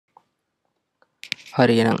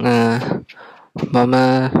හරි එහෙනම් මම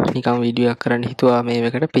නිකන් වීඩියෝ එකක් කරන්න හිතුවා මේ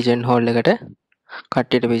එකට පිජන් හෝල් එකට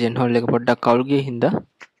කට්ටියට පිජන් හෝල් එක පොඩ්ඩක් අවුල් ගිය හින්දා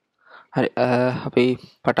හරි අපි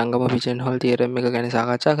පටන් ගමු පිජන් හෝල් තියරම් එක ගැන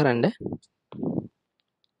සාකච්ඡා කරන්න.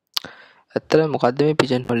 ඇත්තට මොකද්ද මේ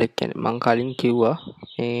පිජන් හෝල් එක කියන්නේ? මම කලින් කිව්වා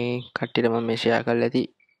මේ කට්ටියට මම මේ ෂෙයා කරලා ඇති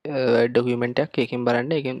ඩොකියුමන්ට් එකක් ඒකෙන්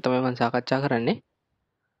බලන්න. ඒකෙන් තමයි මම සාකච්ඡා කරන්නේ.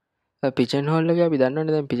 පිජන් හෝල් එක අපි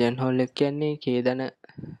දන්නවනේ දැන් පිජන් හෝල් එක කියන්නේ කේදන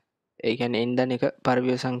ඒ කියන්නේ එන් දන එක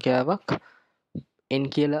පරිව්‍ය සංඛ්‍යාවක් එන්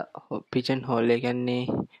කියලා පිජන් හෝල් එක කියන්නේ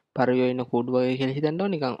පරිව්‍ය ඉන්න කූඩු වගේ කියලා හිතන්න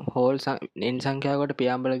ඕන නිකන් හෝල් එන් සංඛ්‍යාවකට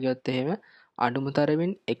පියාඹල ගියොත් එහෙම අඩුම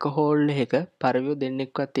තරමින් එක හෝල් එක පරිව්‍ය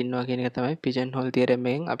දෙන්නෙක්වත් ඉන්නවා කියන එක තමයි පිජන් හෝල් තියරම්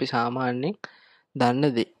එකෙන් අපි සාමාන්‍යයෙන් දන්න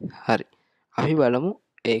දේ. හරි. අපි බලමු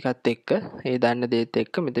ඒකත් එක්ක ඒ දන්න දේත්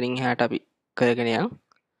එක්ක මෙතනින් එහාට අපි කරගෙන යමු.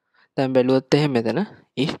 දැන් බැලුවොත් එහෙම මෙතන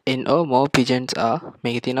if n or more pigeons are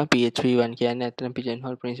මේකේ තියෙනවා PHP1 කියන්නේ ඇත්තටම pigeon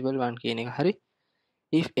hole principle 1 කියන එක. හරි.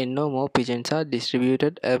 If n or more pigeons are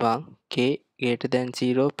distributed among k greater than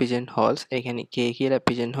 0 pigeon holes ඒ කියන්නේ k කියලා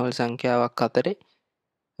pigeon hole සංඛ්‍යාවක් අතරේ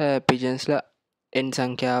pigeons ලා n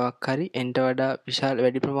සංඛ්‍යාවක් හරි n ට වඩා විශාල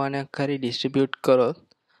වැඩි ප්‍රමාණයක් හරි distribute කරොත්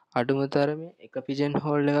අඩුම තරමේ එක pigeon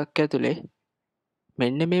hole එකක් ඇතුලේ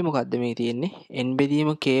මෙන්න මේ මොකද්ද මේ තියෙන්නේ n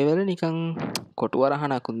බෙදීම k වල නිකන් කොටු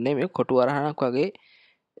වරහණකුත් නෙමෙයි කොටු වරහණක් වගේ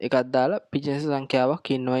එකක් දාලා pigeons සංඛ්‍යාවක්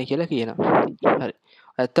ඉන්නවයි කියලා කියනවා. හරි.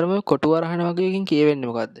 ඇත්තටම කොටු වරහණ වගේකින් කියවෙන්නේ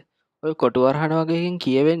මොකද්ද? ඔය කොටු වරහණ වගේකින්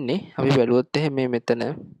කියවෙන්නේ අපි බැලුවොත් එහෙම මේ මෙතන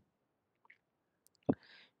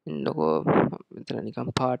ඉන්නකෝ මෙතන නිකන්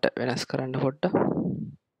පාට වෙනස් කරන්න පොඩ්ඩක්.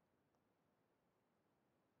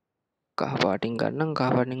 කහ පාටින් ගන්නම් කහ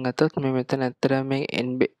පාටින් ගත්තොත් මේ මෙතන ඇත්තටම මේ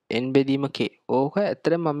n බෙදීම k. ඕක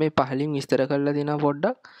ඇත්තටම මම මේ පහලින් විස්තර කරලා දෙනවා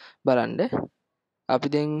පොඩ්ඩක් බලන්න. අපි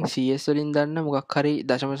දැන් CS වලින් දන්න මොකක් හරි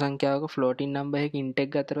දශම සංඛ්‍යාවක ෆ්ලෝටින් නම්බර් එකක ඉන්ට් එක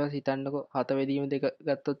ගත්තට පස්සේ හිතන්නකෝ 7 බෙදීම 2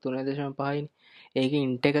 ගත්තොත් 3.5යිනේ. ඒකේ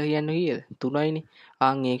ඉන්ට් එක කියන්නේ කීයද? 3යිනේ.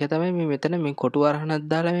 ආන් ඒක තමයි මේ මෙතන මේ කොටු වරහණක්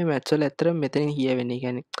දාලා මේ මැත්ස් වල ඇත්තටම මෙතනින් කියවෙන්නේ.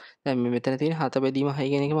 කියන්නේ දැන් මේ මෙතන තියෙන 7 බෙදීම 6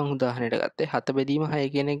 කියන එක මම උදාහරණයට ගත්තේ. 7 බෙදීම 6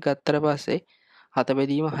 කියන එක ගත්තට පස්සේ 7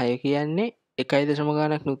 බෙදීම 6 කියන්නේ 1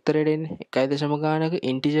 ගානක් උත්තරයට එන්නේ. 1 ගානක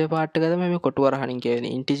ඉන්ටිජර් පාර්ට් එක තමයි මේ කොටු වරහණින්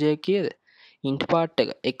කියවෙන්නේ. ඉන්ටිජර් කීයද? ඉන්ට් පාර්ට් එක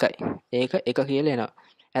 1යි. ඒක 1 කියලා එනවා.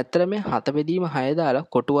 ඇත්තට මේ 7 බෙදීම 6 දාලා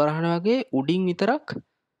කොටු වරහණ වගේ උඩින් විතරක්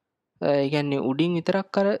ඒ කියන්නේ උඩින්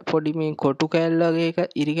විතරක් අර පොඩි මේ කොටු කෑල්ල වගේ එක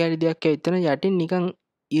ඉරි කෑලි දෙයක් ඇවිත් යටින් නිකන්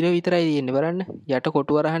ඉර විතරයි තියෙන්නේ බලන්න. යට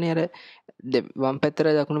කොටු වරහනේ අර වම්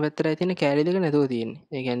පැත්තට දකුණු පැත්තටයි තියෙන කෑලි දෙක නැතුව තියෙන්නේ.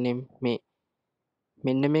 ඒ කියන්නේ මේ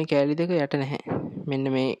මෙන්න මේ කෑලි දෙක යට නැහැ. මෙන්න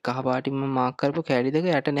මේ කහ පාටින් මම මාක් කරපු කෑලි දෙක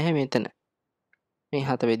යට නැහැ මෙතන. මේ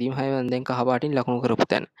 7 බෙදීම 6 මම දැන් කහ පාටින් ලකුණු කරපු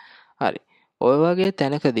තැන. හරි. ඔය වගේ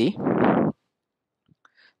තැනකදී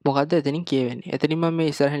මොකද්ද එතනින් කියවෙන්නේ? එතනින් මම මේ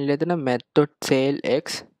ඉස්සරහින් ලියලා තියෙන math.sailx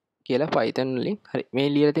කියලා Python වලින් හරි මේ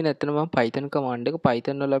ලියලා තියෙන ඇත්තටම මම Python command එක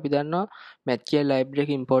Python වල අපි දන්නවා math කියලා library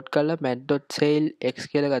එක import කරලා math.sailx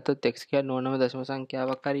කියලා ගත්තොත් x කියන්නේ ඕනම දශම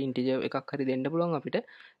සංඛ්‍යාවක් හරි integer එකක් හරි දෙන්න පුළුවන් අපිට.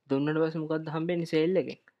 දුන්නාට පස්සේ මොකද්ද හම්බෙන්නේ sail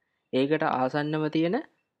එකෙන්? ඒකට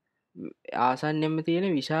ආසන්නෙම තියෙන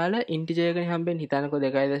විශාල integer එකනේ හම්බෙන්නේ. හිතන්නකෝ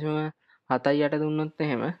 2.7යි 8 දුන්නොත්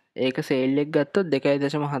එහෙම ඒක සේල් එක ගත්තොත්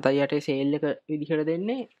 2.7යි 8 සේල් එක විදිහට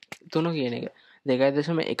දෙන්නේ 3 කියන එක.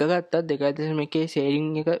 2.1 ගත්තත් 2.1 සේලින්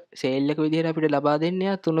එක සේල් එක විදිහට අපිට ලබා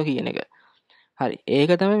දෙන්නේ 3 කියන එක. හරි.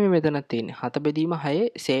 ඒක තමයි මේ මෙතනත් තියෙන්නේ. 7 බෙදීම 6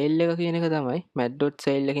 සේල් එක කියන එක තමයි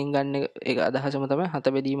math.sail එකෙන් ගන්න එක අදහසම තමයි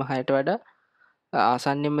 7 බෙදීම 6ට වඩා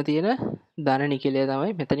ආසන්නෙම තියෙන ධන නිකලය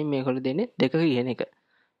තමයි මෙතනින් මේගොල්ලෝ දෙන්නේ 2 කියන එක.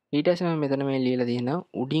 ඊට පස්සේ මම මෙතන මේ ලියලා තියෙනවා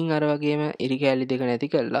උඩින් අර වගේම ඉරි කෑලි දෙක නැති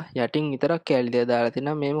කරලා යටින් විතරක් කෑලි දෙක දාලා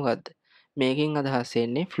තිනවා මේ මොකද්ද මේකෙන් අදහස්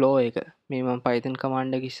වෙන්නේ flow එක මේ මම Python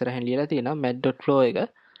command එක ඉස්සරහින් ලියලා තියෙනවා math.flow එක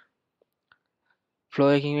flow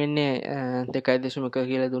එකකින් වෙන්නේ 2.1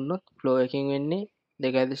 කියලා දුන්නොත් flow එකකින් වෙන්නේ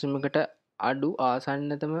 2.1කට අඩු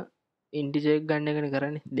ආසන්නතම ඉන්ටිජර් එක ගන්න එකනේ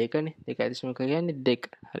කරන්නේ 2නේ 2.1 කියන්නේ 2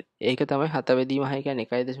 හරි ඒක තමයි 7 බෙදීම 6 කියන්නේ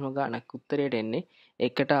 1 ගානක් උත්තරයට එන්නේ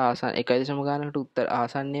එකට ආසන්න 1 ගානකට උත්තර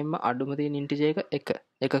ආසන්නයෙන්ම අඩුම තියෙන ඉන්ටිජර් එක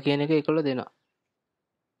 1 1 කියන එක ඒකවල දෙනවා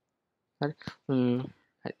හරි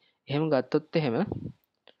හරි එහෙම ගත්තොත් එහෙම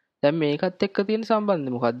දැන් මේකත් එක්ක තියෙන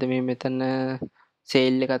සම්බන්ධය මොකද්ද මේ මෙතන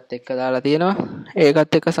සේල් එකත් එක්ක දාලා තියෙනවා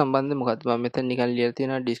ඒකත් එක්ක සම්බන්ධය මොකද්ද මම මෙතන නිකන් ලියලා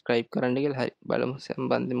තියෙනවා ඩිස්ක්‍රයිබ් කරන්න කියලා හරි බලමු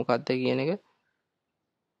සම්බන්ධය මොකද්ද කියන එක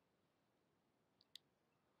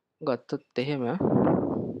ගත්තොත් එහෙම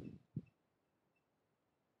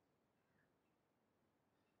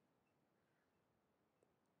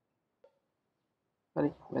හරි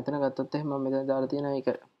මෙතන ගත්තොත් එහෙම මම මෙතන දාලා තියෙන එක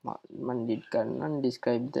මම ඩිලීට් කරන්නම්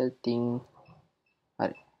describe the thing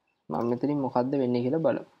හරි මම මෙතනින් මොකද්ද වෙන්නේ කියලා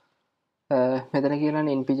බලමු මෙතන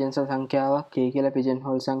කියලානේ n pigeons සංඛ්‍යාවක් k කියලා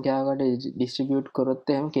pigeonhole සංඛ්‍යාවකට distribute කරොත්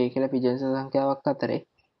එහෙම k කියලා pigeons සංඛ්‍යාවක් අතරේ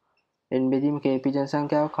n බෙදීම k pigeon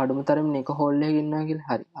සංඛ්‍යාවක් අඩුම තරමින් එක hole එකක ඉන්නවා කියලා.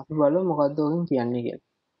 හරි. අපි බලමු මොකද්ද ඔකින් කියන්නේ කියලා.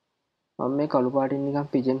 මම මේ කළු පාටින් නිකන්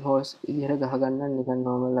pigeonholes විදිහට ගහ ගන්නම් නිකන්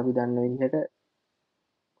normal අපි දන්න විදිහට.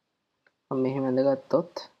 මම මෙහෙම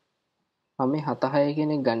ඇඳගත්තොත් මම මේ 7 6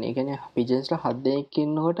 කියන එක ගන්න. ඒ කියන්නේ pigeons ලා 7 දෙනෙක්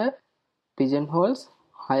ඉන්නකොට pigeonholes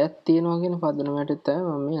 6ක් තියෙනවා කියන පදනමට තමයි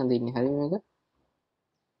මම මේ අඳින්නේ. හරි මේක.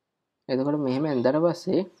 එතකොට මෙහෙම ඇඳලා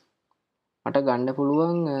පස්සේ මට ගන්න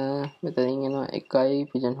පුළුවන් මෙතනින් එනවා 1යි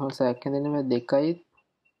pigeonholes 6ක් හැදෙන්නේ මේ 2යි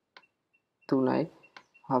 3යි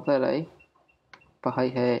 4යි 5යි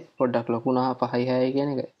 6යි පොඩ්ඩක් ලොකු නා 5යි 6යි කියන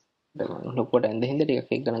එක. මම ලොකුවට ඇඳ හින්දා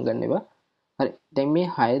ටිකක් එක ගණන් ගන්න එපා. හරි. දැන් මේ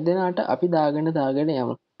 6 දෙනාට අපි දාගෙන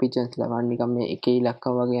යමු pigeons ලා. මම නිකන් මේ එකේ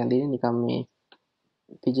ඉලක්කම වගේ අඳින්නේ නිකන් මේ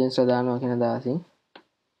pigeons ලා දානවා කියන අදහසින්.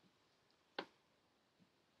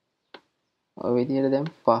 ඔය විදිහට දැන්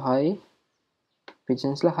 5යි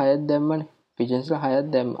pigeons ලා 6ක් දැම්මනේ. pigeons ලා 6ක්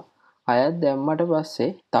දැම්මා. 6ක් දැම්මට පස්සේ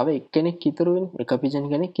තව එක්කෙනෙක් ඉතුරු වෙන්නේ. එක pigeon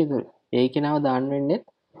කෙනෙක් ඉතුරු. ඒ කෙනාව දාන්න වෙන්නේ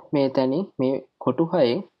මේ තැනින් මේ කොටු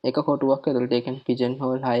 6න් එක කොටුවක් ඇතුළට. ඒ කියන්නේ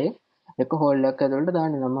pigeonhole 6න් එක hole එකක් ඇතුළට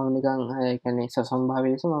දාන්න. මම නිකන් ඒ කියන්නේ සසම්භාව්‍ය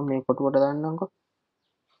ලෙස මම මේ කොටුවට දාන්නම්කෝ.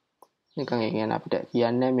 නිකන් ඒ කියන්නේ අපිට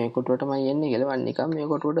කියන්නේ මේ කොටුවටමයි එන්නේ කියලා. මම නිකන් මේ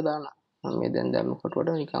කොටුවට දානවා. මම මේ දැන් දැම්ම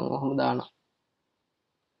කොටුවට නිකන් ඔහොම දානවා.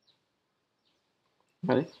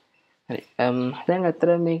 හරි. හරි. දැන් අතර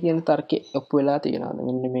මේ කියන තර්කේ ඔප්පු වෙලා තියෙනවා.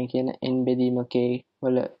 මෙන්න මේ කියන n බෙදීම k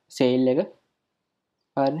වල සේල් එක.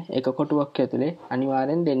 හරිනේ. එක කොටුවක් ඇතුලේ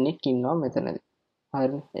අනිවාර්යෙන් දෙන්නෙක් ඉන්නවා මෙතනදී.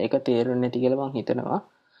 හරිනේ. ඒක තේරුන්නේ නැති කියලා මම හිතනවා.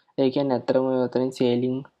 ඒ කියන්නේ අතරම උතනින්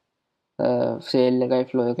සේලින් සේල් එකයි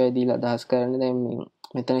ෆ්ලෝ එකයි දීලා අදහස් කරන්නේ. දැන්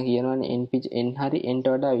මෙතන කියනවානේ n හරි n ට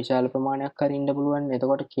වඩා විශාල ප්‍රමාණයක් හරි ඉන්න පුළුවන්.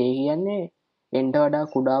 එතකොට k කියන්නේ n ට වඩා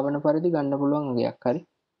කුඩා වන පරිදි ගන්න පුළුවන් අගයක්. හරි.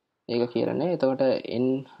 ඒක කියලා නේ. එතකොට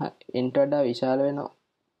n ට වඩා විශාල වෙන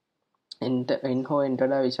n හෝ n ට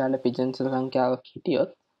වඩා විශාල pigeons සංඛ්‍යාවක්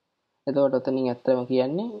හිටියොත් එතකොට ඔතනින් ඇත්තම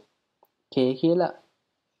කියන්නේ k කියලා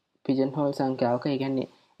pigeonhole සංඛ්‍යාවක. ඒ කියන්නේ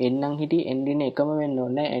n නම් හිටි n දින එකම වෙන්න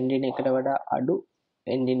ඕනේ. n දින එකට වඩා අඩු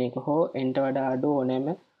n දින එක හෝ n ට වඩා අඩු ඕනෑම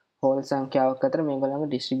hole සංඛ්‍යාවක් අතර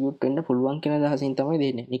මේගොල්ලන්ගේ distribute වෙන්න පුළුවන් කියන අදහසින් තමයි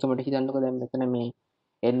දෙන්නේ. නිකමට හිතන්නකෝ දැන් මෙතන මේ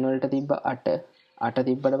n වලට තිබ්බ 8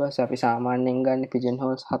 තිබ්බට පස්සේ අපි සාමාන්‍යයෙන් ගන්න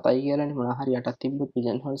pigeonholes 7යි කියලානේ. මොනවා හරි 8ක් තිබ්බොත්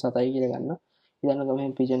pigeonholes 7යි කියලා ගන්නවා. හිතන්නකෝ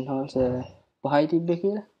මේ pigeonholes 5යි තිබ්බේ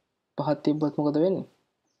කියලා. 5ක් තිබ්බොත් මොකද වෙන්නේ?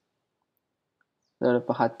 ඒතර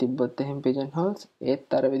 5ක් තිබ්බොත් එහෙම pigeonholes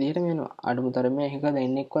ඒත් අර විදිහටම එනවා. අඩුම තරමේ එකක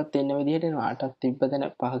දෙන්නෙක්වත් එන්න විදිහට එනවා. 8ක් තිබ්බ තැන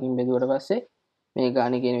 5කින් බෙදුවට පස්සේ මේ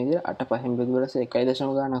ගානේ කියන විදිහට 8 5න් බෙදුවට පස්සේ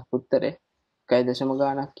 1 ගානක් උත්තරේ. 1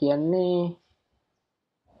 ගානක් කියන්නේ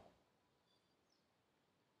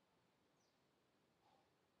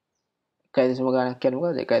 1 ගානක් කියන්නේ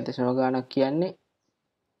මොකද? 1 ගානක් කියන්නේ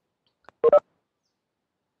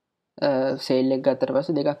සේල් එක ගත්තට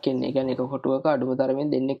පස්සේ දෙකක් එන්නේ. ඒ කියන්නේ එක කොටුවක අඩුම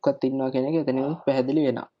තරමින් දෙන්නෙක්වත් ඉන්නවා කියන එක එතනින් පැහැදිලි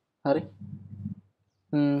වෙනවා. හරි.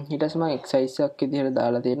 ඊට පස්සේ මම එක්සයිස් එකක් විදිහට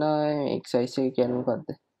දාලා තියෙනවා. එක්සයිස් එක කියන්නේ මොකද්ද?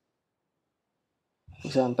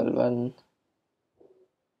 example 1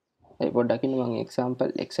 ඒ පොඩ්ඩක් ඉන්න මම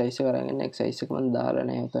example එක්සයිස් එක අරගෙන එක්සයිස් එක මම දාලා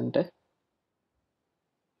නැහැ උතන්ට.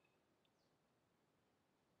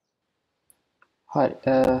 හරි.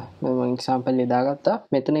 මම example එක දාගත්තා.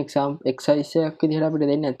 මෙතන exercise එකක් විදිහට අපිට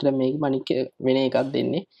දෙන්නේ. ඇත්තට මේක මනික වෙන එකක්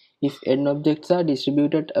දෙන්නේ. if n objects are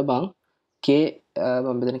distributed among k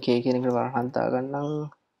මම මෙතන k කියන එකට වරහන් දා ගන්නම්.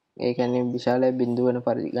 ඒ කියන්නේ විශාල බිඳුව වෙන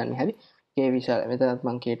පරිදි ගන්න. හරි. k විශාල. මෙතනත්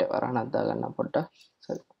මම k ට වරහනක් දා ගන්නම් පොඩ්ඩක්.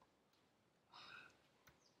 sorry.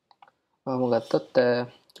 මම ගත්තොත්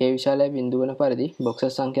k විශාලයි බිඳුව වෙන පරිදි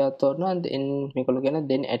boxes සංඛ්‍යාවක් තෝරනවා. then මේකලු කියන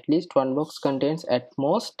then at least one box contains at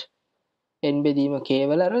most n බෙදීම k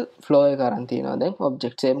වල අර ෆ්ලෝ එක අරන් තියෙනවා. දැන්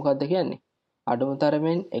ඔබ්ජෙක්ට්ස් එක මොකද්ද කියන්නේ? අඩුම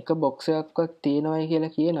තරමෙන් එක බොක්ස් එකක්වත් තියෙනවයි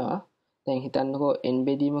කියලා කියනවා. දැන් හිතන්නකෝ n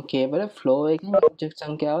බෙදීම k වල ෆ්ලෝ එකකින් ඔබ්ජෙක්ට්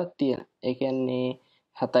සංඛ්‍යාවක් තියෙන. ඒ කියන්නේ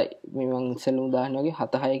 7යි. මේ මම ඉස්සෙල්ලා උදාහරණ වගේ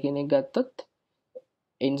 7 6 කියන එක ගත්තොත්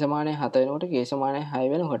n සමානයි 7 වෙනකොට k සමානයි 6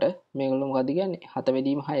 වෙනකොට මේගොල්ලෝ මොකද්ද කියන්නේ? 7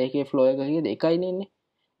 බෙදීම 6 එකේ ෆ්ලෝ එක කීයද? 1යි නෙන්නේ.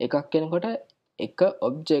 එකක් වෙනකොට එක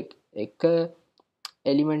ඔබ්ජෙක්ට් එක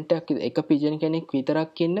එලිමෙන්ට් එකක් එක පිජන් කෙනෙක්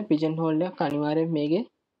විතරක් ඉන්න පිජන් හෝල් එකක් අනිවාර්යෙන් මේකේ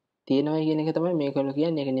තියෙනවා කියන එක තමයි මේකවල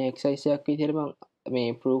කියන්නේ. ඒ කියන්නේ එක්සර්සයිස් එකක් විදිහට මම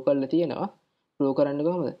මේ ප්‍රූව් කරලා තියෙනවා. ප්‍රූව් කරන්න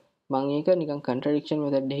කොහොමද? මම ඒක නිකන් කන්ට්‍රඩික්ෂන්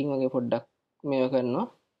මෙතඩ් එකකින් වගේ පොඩ්ඩක් මේව කරනවා.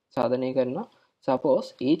 සාධනය කරනවා. suppose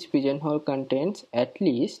each pigeonhole contains at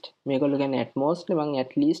least මේකවල කියන්නේ at most නේ මම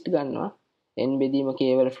at least ගන්නවා. n බෙදීම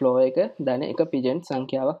k වල flow එක දන එක pigeon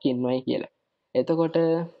සංඛ්‍යාවක් ඉන්නවයි කියලා. එතකොට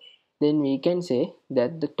then we can say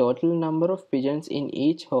that the total number of pigeons in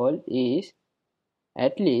each hole is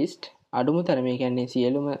at least අඩුම තරමේ කියන්නේ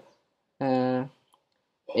සියලුම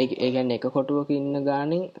ඒ කියන්නේ එක කොටුවක ඉන්න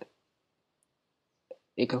ගානෙන්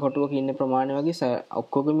එක කොටුවක ඉන්න ප්‍රමාණය වගේ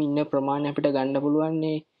ඔක්කොගම ඉන්න ප්‍රමාණය අපිට ගන්න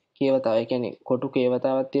පුළුවන්නේ කේවතාව. ඒ කියන්නේ කොටු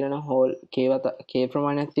කේවතාවක් තියෙනවා නම් හෝල් කේ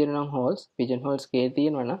ප්‍රමාණයක් තියෙනවා නම් හෝල්ස් පිජන් හෝල්ස් k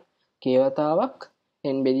තියෙනවා නම් කේවතාවක්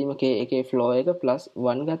n බෙදීම k එකේ ෆ්ලෝ එක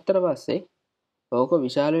 +1 ගත්තට පස්සේ ඕක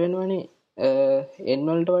විශාල වෙනවනේ n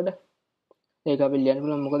වලට වඩා. ඒක අපි ලියන්න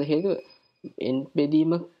පුළුවන් මොකද හේතුව n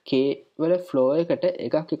බෙදීම k වල ෆ්ලෝ එකට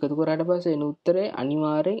එකක් එකතු කරාට පස්සේ එන උත්තරේ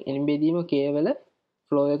අනිවාර්යෙන් n බෙදීම k වල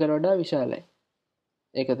ෆ්ලෝ එකට වඩා විශාලයි.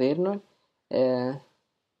 ඒක තේරෙනවනේ.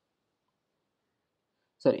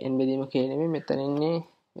 sorry n බෙදීම k නෙමෙයි මෙතන ඉන්නේ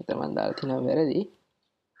මෙතන මම දාලා තිනවා වැරදි.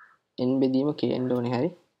 n බෙදීම k එන්න ඕනේ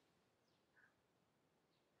හරි.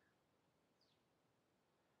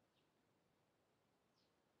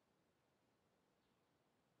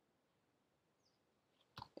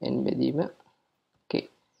 n බෙදීම k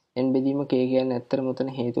n බෙදීම k කියන්නේ ඇත්තටම උතන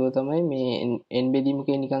හේතුව තමයි මේ n බෙදීම k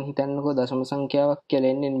නිකන් හිතන්නකෝ දශම සංඛ්‍යාවක්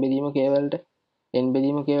කියලා n බෙදීම k වලට n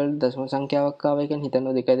බෙදීම k වලට දශම සංඛ්‍යාවක් ආවයි කියන්නේ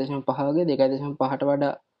හිතන්නකෝ 2.5 වගේ 2.5ට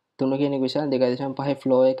වඩා 3 කියන එක විශාල 2.5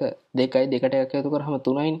 ෆ්ලෝ එක 2යි 2ට එකතු කරාම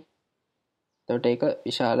 3යිනේ. එතකොට ඒක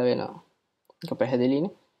විශාල වෙනවා. ඒක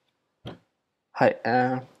පැහැදිලිනේ. හරි.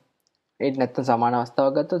 ඒක නැත්තම් සමාන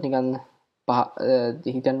අවස්ථාවක් ගත්තොත් නිකන්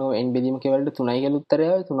හිතන්නකෝ n බෙදීම k වලට 3යි කියලා උත්තරය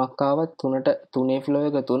ආවේ 3ක් ආවත් 3ට 3ේ ෆ්ලෝ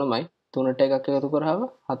එක 3යි 3ට එකක් එකතු කරාම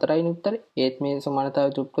 4යිනේ උත්තරේ. ඒත් මේ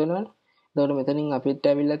සමානතාවය චුප්ප වෙනවනේ. එතකොට මෙතනින් අපිට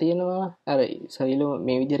ඇවිල්ලා තියෙනවා අර සෛලෝ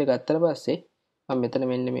මේ විදිහට ගත්තට පස්සේ මම මෙතන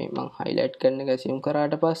මෙන්න මේ මම highlight කරන එක assume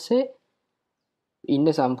කරාට පස්සේ ඉන්න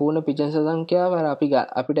සම්පූර්ණ පිජන්ස් සංඛ්‍යාව අර අපිට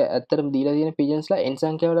ඇත්තටම දීලා තියෙන පිජන්ස්ලා n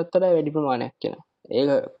සංඛ්‍යාවලට වඩා වැඩි ප්‍රමාණයක් වෙනවා. ඒක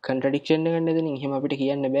contradiction එකක් නේද? එහෙම අපිට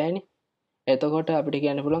කියන්න බෑනේ. එතකොට අපිට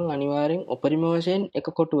කියන්න පුළුවන් අනිවාර්යෙන් උපරිම වශයෙන් එක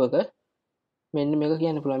කොටුවක මෙන්න මේක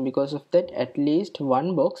කියන්න පුළුවන් because of that at least one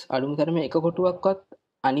box අඩුම තරමේ එක කොටුවක්වත්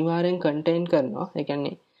අනිවාර්යෙන් contain කරනවා. ඒ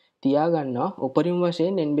කියන්නේ තියා ගන්නවා උපරිම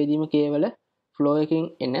වශයෙන් n බෙදීම k වල ෆ්ලෝ එකකින්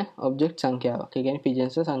එන ඔබ්ජෙක්ට් සංඛ්‍යාවක්. ඒ කියන්නේ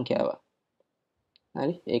පිජන්ස් සංඛ්‍යාවක්.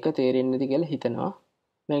 හරි ඒක තේරෙන්නේ නැති කියලා හිතනවා.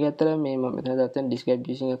 මේක ඇත්තට මේ මම මෙතන දාත්තේ describe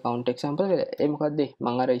using a count example කියලා. ඒ මොකද්ද?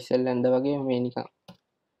 මම අර ඉස්සෙල්ලා ඇඳ වගේ මේ නිකන්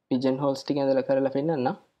pigeon holes ටික ඇඳලා කරලා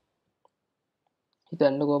පෙන්නන්නම්.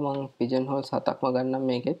 හිතන්නකෝ මම pigeon holes 7ක්ම ගන්නම්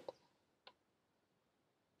මේකෙත්.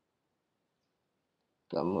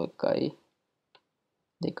 ගමු 1යි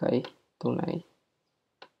 2යි 3යි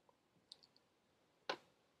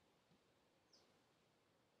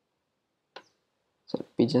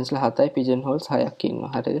පිජන්ස්ලා 7යි pigeon holes 6ක්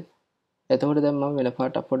ඉන්නවා. හරිද? එතකොට දැන් මම වෙන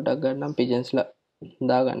පාටක් පොඩ්ඩක් ගන්නම් පිජන්ස්ලා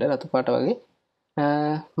දාගන්න රතු පාට වගේ.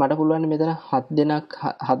 මට පුළුවන් මෙතන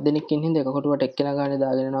 7 දෙනෙක් ඉන්න හින්දා එක කොටුවට එක්කෙනා ගානේ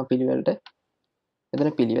දාගෙන යනවා පිළිවෙලට. එතන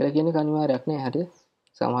පිළිවෙල කියන්නේ අනිවාර්යයක් නෑ. හරිද?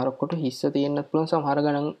 සමහර කොටු හිස්ස තියෙන්නත් පුළුවන් සමහර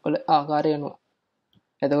ගණන් වල ආකාරය යනවා.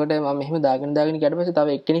 එතකොට මම මෙහෙම දාගෙන ගියාට පස්සේ තව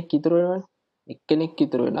එක්කෙනෙක් ඉතුරු වෙනවනේ. එක්කෙනෙක්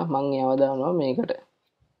ඉතුරු වෙනවා මම එයාව දානවා මේකට.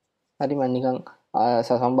 හරි මම නිකන්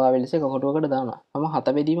සසම්භාව්‍ය ලෙස එක කොටුවකට දානවා. මම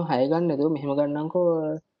 7 බෙදීම 6 ගන්න නේද මෙහෙම ගන්නම්කෝ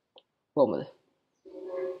කොහමද?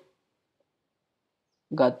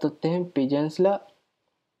 ගත්තොත් එහෙනම් පිජන්ස්ලා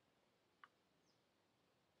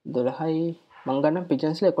 12යි මම ගන්නම්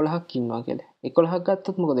පිජන්ස්ලා 11ක් ඉන්නවා කියලා. 11ක්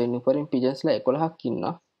ගත්තොත් මොකද වෙන්නේ? උඩරින් පිජන්ස්ලා 11ක්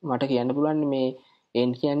ඉන්නවා. මට කියන්න පුළුවන් මේ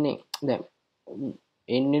n කියන්නේ දැන්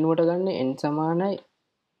n වෙනුවට ගන්න n සමානයි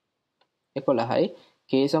 11යි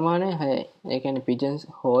k සමානයි 6යි. ඒ කියන්නේ pigeons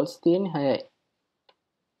holes තියෙන්නේ 6යි.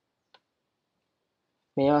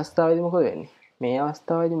 මේ අවස්ථාවේදී මොකද වෙන්නේ? මේ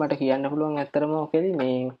අවස්ථාවේදී මට කියන්න පුළුවන් ඇත්තරම ඔකේද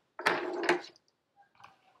මේ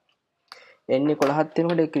n 11ක්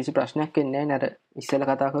තියෙනකොට කිසි ප්‍රශ්නයක් වෙන්නේ නැහැ නේද? ඉස්සෙල්ලා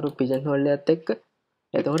කතා කරපු pigeon hole එකත් එක්ක.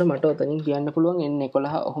 එතකොට මට ඔතනින් කියන්න පුළුවන් n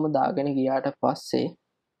 11 ඔහොම දාගෙන ගියාට පස්සේ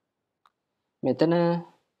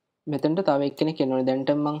මෙතනට තව එක්කෙනෙක් එනවනේ. දැන්ට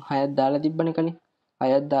මම 6ක් දාලා තිබ්බනේ කනේ.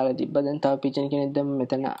 6ක් දාලා තිබ්බා. දැන් තව පිජන් කෙනෙක් දැම්ම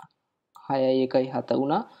මෙතන 6යි 1යි 7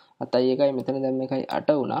 වුණා. 7යි 1යි මෙතන දැම්ම 1යි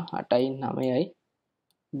 8 වුණා. 8යි 9යි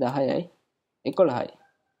 10යි 11යි.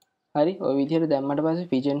 හරි ඔය විදිහට දැම්මට පස්සේ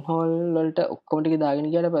පිජන් හෝල් වලට ඔක්කොම ටික දාගෙන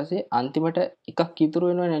ගියාට පස්සේ අන්තිමට එකක් ඉතුරු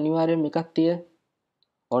වෙනවනේ අනිවාර්යයෙන් එකක් තිය.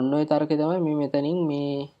 ඔන්න ඔය තරකේ තමයි මේ මෙතනින්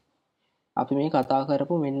මේ අපි මේ කතා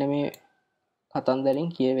කරපු මෙන්න මේ කතන්දරෙන්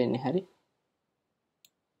කියවෙන්නේ. හරි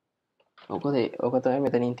ඔක තමයි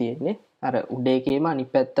මෙතනින් තියෙන්නේ. අර උඩේකේම අනිත්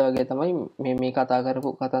පැත්ත වගේ තමයි මේ කතා කරපු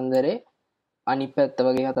කතන්දරේ අනිත් පැත්ත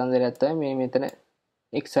වගේ කතන්දරයක් තමයි මේ මෙතන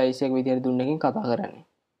එක්සයිස් එක විදිහට දුන්නකින් කතා කරන්නේ.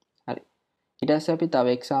 හරි ඊට පස්සේ අපි තව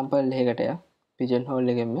එක්සැම්පල් එකකට යමු. pigeon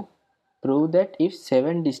hole එකෙන්ම prove that if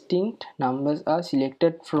 7 distinct numbers are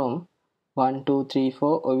selected from 1 2 3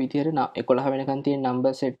 4 ඔය විදිහට 11 වෙනකන් තියෙන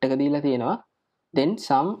number set එක දීලා තියෙනවා. then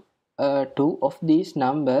sum two of these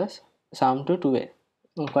numbers sum to 12.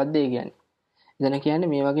 මොකක්ද ඒ කියන්නේ? එතන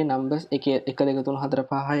කියන්නේ මේ වගේ numbers 1 2 3 4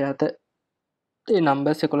 5 6 ඒ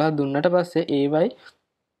නම්බර්ස් 11 දුන්නට පස්සේ ඒවයි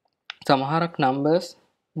සමහරක් නම්බර්ස්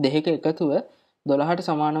දෙක එකතුව 12ට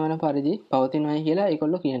සමාන වෙන පරිදි පවතිනවායි කියලා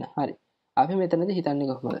ඒගොල්ලෝ කියන. හරි. අපි මෙතනදී හිතන්නේ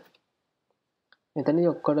කොහොමද? මෙතනදී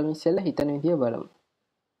ඔක්කොම ඉස්සෙල්ලා හිතන විදිය බලමු.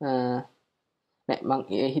 නෑ මං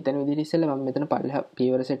ඒ හිතන විදිහට ඉස්සෙල්ලා මම මෙතන පල්ලෙහා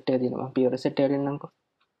පියවර සෙට් එක තියෙනවා. මම පියවර සෙට් එකට එන්නම්කෝ.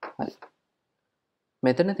 හරි.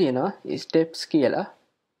 මෙතන තියෙනවා ස්ටෙප්ස් කියලා.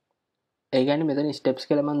 ඒ කියන්නේ මෙතන ස්ටෙප්ස්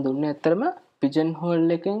කියලා මම දුන්නේ ඇත්තරම පිජන්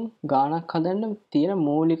හෝල් එකෙන් ගානක් හදන්න තියෙන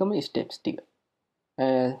මූලිකම ස්ටෙප්ස් ටික.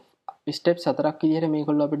 ස්ටෙප්ස් 4ක් විදිහට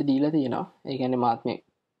මේගොල්ලෝ අපිට දීලා තියෙනවා. ඒ කියන්නේ මාත් මේ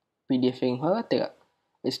PDF එකෙන් හොයගත්ත එක.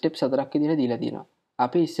 ස්ටෙප්ස් 4ක් විදිහට දීලා තියෙනවා.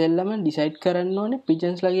 අපි ඉස්සෙල්ලම ඩිසයිඩ් කරන්න ඕනේ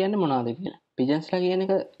පිජන්ස්ලා කියන්නේ මොනවද කියලා. පිජන්ස්ලා කියන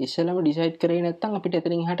එක ඉස්සෙල්ලම ඩිසයිඩ් කරේ නැත්නම් අපිට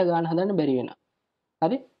එතනින් එහාට ගාන හදන්න බැරි වෙනවා.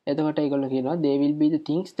 හරි? එතකොට ඒගොල්ලෝ කියනවා they will be the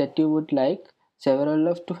things that you would like several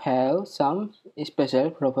of to have some special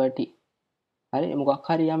property. හරි මොකක්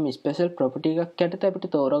හරි යම් ස්පෙෂල් ප්‍රොපර්ටි එකක් යටතේ අපිට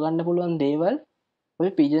තෝරගන්න පුළුවන් දේවල් ඔය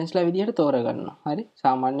පිජන්ස්ලා විදිහට තෝරගන්නවා. හරි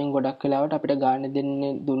සාමාන්‍යයෙන් ගොඩක් වෙලාවට අපිට ගාන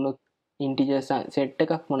දෙන්නේ දුන්නොත් ඉන්ටිජර් සෙට්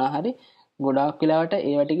එකක් මොනවා හරි ගොඩාක් වෙලාවට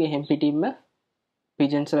ඒවා ටික එහෙම් පිටින්ම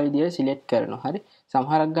පිජන්ස්ලා විදිහට සිලෙක්ට් කරනවා. හරි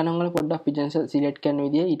සමහරක් ගණන් වල පොඩ්ඩක් පිජන්ස් සිලෙක්ට් කරන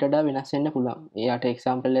විදිය ඊට වඩා වෙනස් වෙන්න පුළුවන්. එයාට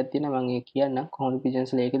එක්සැම්පල් එකක් තියෙනවා මම ඒක කියන්නම් කොහොමද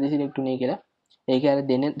පිජන්ස්ලා ඒකද සිලෙක්ට් උනේ කියලා. ඒක අර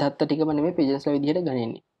දෙන දත්ත ටිකම නෙමෙයි පිජන්ස්ලා විදිහට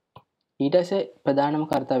ගණන්නේ. ඊට පස්සේ ප්‍රධානම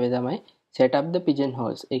කාර්යය තමයි set up the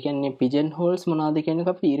pigeonholes. ඒ කියන්නේ pigeonholes මොනවද කියන එක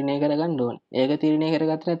අපි තීරණය කරගන්න ඕනේ. ඒක තීරණය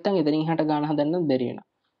කරගත්තේ නැත්නම් එතනින් එහාට ගාන හදන්නත් බැරි වෙනවා.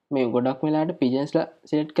 මේ ගොඩක් වෙලාවට pigeonsලා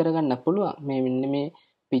select කරගන්න පුළුවන්. මේ මෙන්න මේ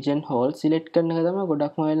pigeonhole select කරන එක තමයි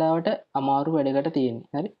ගොඩක්ම වෙලාවට අමාරු වැඩකට තියෙන්නේ.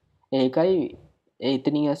 හරි. ඒකයි ඒ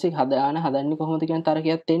ඉතින් ඊස්සේ හදන්නේ කොහොමද කියන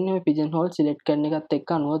තරකයක් දෙන්නේ ඔය pigeonhole select කරන එකත්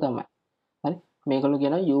එක්ක අනුව තමයි. හරි. මේගොල්ලෝ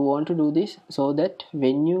කියනවා you want to do this so that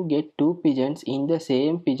when you get two pigeons in the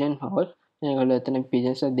same pigeonhole ඒගොල්ලෝ එතන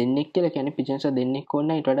පිජන්ස් දෙන්නෙක් කියලා කියන්නේ පිජන්ස් දෙන්නෙක් ඕන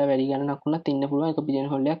ඊට වඩා වැඩි ගණනක් වුණත් ඉන්න පුළුවන් එක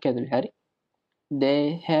පිජන්හෝල් එකක් ඇතුලේ. හරි. They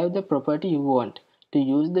have the property you want. To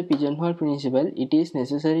use the pigeonhole principle, it is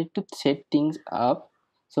necessary to set things up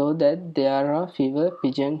so that there are fewer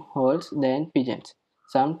pigeonholes than pigeons.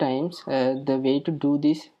 Sometimes the way to do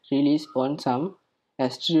this relies on some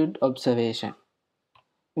astute observation.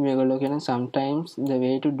 මේගොල්ලෝ කියන sometimes the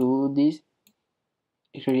way to do this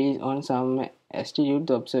relies on some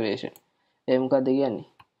astute observation. ඒ මොකක්ද කියන්නේ?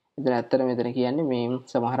 එතන ඇත්තට මෙතන කියන්නේ මේ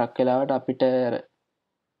සමහරක් වෙලාවට අපිට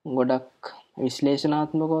ගොඩක්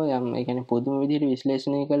විශ්ලේෂණාත්මකව යම් ඒ කියන්නේ පොදුම විදිහට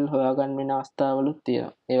විශ්ලේෂණය කරලා හොයාගන්න වෙන අවස්ථාවලුත්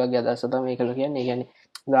තියෙනවා. ඒ වගේ අදහස තමයි මේකල කියන්නේ. ඒ කියන්නේ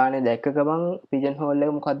ගානේ දැක්ක ගමන් පිජන් හෝල්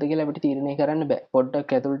එක මොකද්ද කියලා අපිට තීරණය කරන්න බෑ.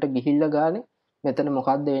 පොඩ්ඩක් ඇතුළට ගිහිල්ලා ගානේ මෙතන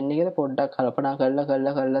මොකද්ද වෙන්නේ කියලා පොඩ්ඩක් කල්පනා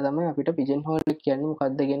කරලා තමයි අපිට පිජන් හෝල් එක කියන්නේ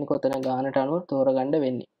මොකද්ද කියන්නේ කොතන ගානට අනුව තෝරගන්න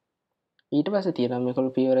වෙන්නේ. ඊට පස්සේ තියෙනවා මේකවල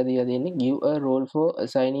පියවර දීලා දෙන්නේ give a rule for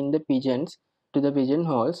assigning the pigeons to the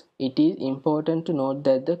pigeonholes. It is important to note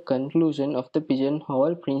that the conclusion of the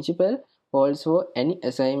pigeonhole principle holds for any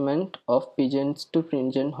assignment of pigeons to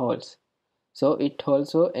pigeonholes. So it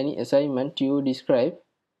holds for any assignment you describe.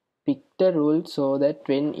 Pick the rule so that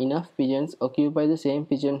when enough pigeons occupy the same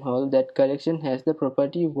pigeonhole, that collection has the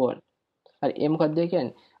property you want. හරි ඒ මොකක්ද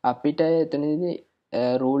කියන්නේ අපිට එතනදී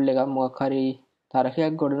rule එකක් මොකක් හරි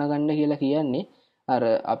තරකයක් ගොඩනගන්න කියලා කියන්නේ අර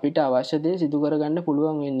අපිට අවශ්‍ය දේ සිදු කරගන්න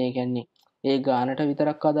පුළුවන් වෙන්නේ. ඒ කියන්නේ ඒ ගානට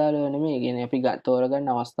විතරක් අදාළව නෙමෙයි. ඒ කියන්නේ අපි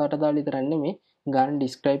තෝරගන්න අවස්ථාවට අදාළ විතරක් නෙමෙයි. ගාන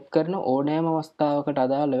ඩිස්ක්‍රයිබ් කරන ඕනෑම අවස්ථාවකට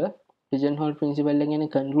අදාළව pigeonhole principle එකේ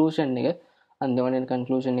කියන්නේ කන්ක්ලූෂන් එක අන්තිමට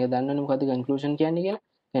කන්ක්ලූෂන් එක දන්නවනේ මොකද්ද කන්ක්ලූෂන් කියන්නේ කියලා.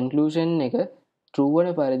 කන්ක්ලූෂන් එක true වෙන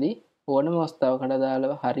පරිදි ඕනම අවස්ථාවකට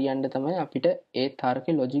අදාළව හරියන්න තමයි අපිට ඒ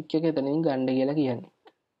තාර්කික ලොජික් එක එතනින් ගන්න කියලා කියන්නේ.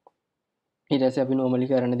 ඊට පස්සේ අපි normally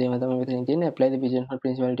කරන දේම තමයි මෙතනින් තියෙන්නේ apply the pigeonhole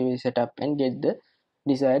principle to set up and get the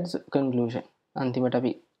desired conclusion. අන්තිමට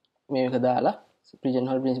අපි මේක දාලා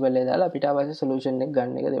pigeonhole principle එක දාලා අපිට අවශ්‍ය solution එක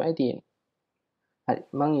ගන්න එක තමයි තියෙන්නේ. හරි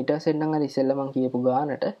මම ඊට පස්සේ නම් අර ඉස්සෙල්ලා මම කියපු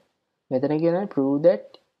ගානට මෙතන කියනවා prove that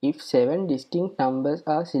if 7 distinct numbers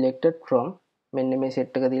are selected from මෙන්න මේ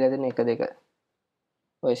set එක දීලා දෙන 1 2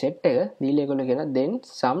 ඔය set එක දීලා ඒගොල්ලෝ කියනවා then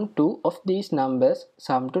sum 2 of these numbers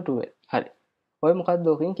sum to 12. හරි ඔය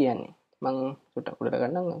මොකක්ද ඔකෙන් කියන්නේ මම චුට්ටක් උඩට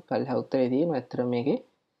ගන්නම් පල්ලා උත්තරේ තියෙනවා ඇත්තට මේකේ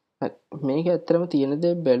මේක ඇත්තටම තියෙන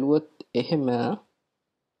දේ බැලුවොත් එහෙම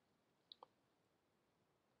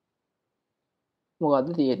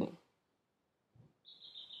මොකද්ද තියෙන්නේ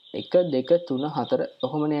 1 2 3 4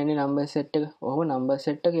 ඔහොමනේ යන්නේ නම්බර් සෙට් එක. ඔහොම නම්බර්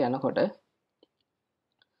සෙට් එක යනකොට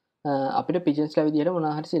අපිට පිජන්ස්ලා විදියට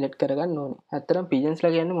මොනවා හරි සිලෙක්ට් කරගන්න ඕනේ. ඇත්තටම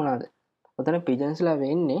පිජන්ස්ලා කියන්නේ මොනවද? ඔතන පිජන්ස්ලා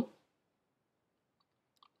වෙන්නේ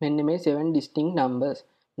මෙන්න මේ 7 distinct numbers.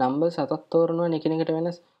 numbers 7ක් තෝරනවා එකිනෙකට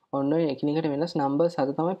වෙනස්. ඔන්න ඔය එකිනෙකට වෙනස් numbers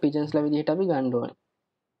 7 තමයි පිජන්ස්ලා විදියට අපි ගන්න ඕනේ.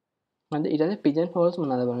 හරිද? ඊට පස්සේ pigeon holes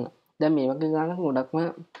මොනවද බලන්න. දැන් මේ වගේ ගානක් ගොඩක්ම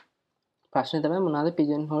ප්‍රශ්නේ තමයි මොනවද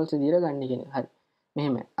pigeon holes විදියට ගන්න කියන එක. හරි.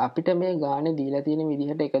 මෙහෙම අපිට මේ ගානේ දීලා තියෙන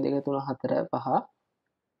විදිහට 1 2 3 4 5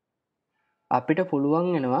 අපිට පුළුවන්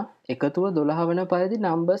වෙනවා එකතුව 12 වෙන පරිදි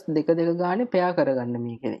නම්බර්ස් දෙක දෙක ගානේ පෙයා කරගන්න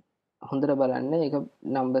මේකෙදි. හොඳට බලන්න ඒක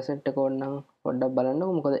නම්බර් සෙට් එක ඕනනම් පොඩ්ඩක්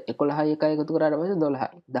බලන්නකො. මොකද 11යි 1යි එකතු කරාට පස්සේ 12යි.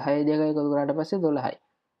 10යි 2යි එකතු කරාට පස්සේ 12යි.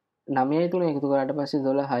 9යි 3යි එකතු කරාට පස්සේ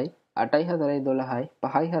 12යි. 8යි 4යි 12යි.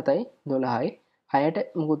 5යි 7යි 12යි. 6ට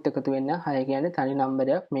මුකුත් එකතු වෙන්නේ නැහැ. 6 කියන්නේ තනි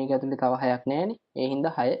නම්බරයක්. මේක ඇතුලේ තව 6ක් නැහැනේ. ඒ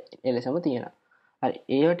හින්දා 6 එලෙසම තියෙනවා. හරි.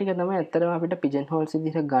 ඒව ටික තමයි ඇත්තටම අපිට පිජන් හෝල්ස්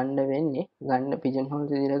විදිහට ගන්න වෙන්නේ. පිජන් හෝල්ස්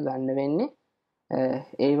විදිහට ගන්න වෙන්නේ.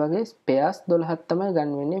 ඒ වගේ පෙයාස් 12ක් තමයි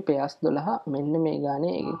ගන්න වෙන්නේ. පෙයාස් 12 මෙන්න මේ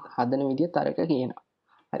ගානේ හදන විදිය තරක කියනවා.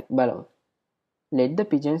 හරි බලමු. Let the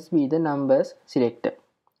pigeons be the numbers selected.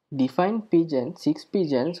 Define pigeon 6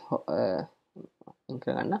 pigeons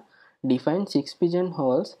define 6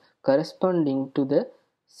 pigeonholes corresponding to the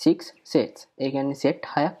 6 sets. ඒ කියන්නේ සෙට්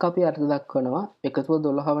 6ක් අපි අර්ථ දක්වනවා. එකතුව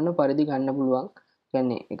 12 වෙන පරිදි ගන්න පුළුවන්.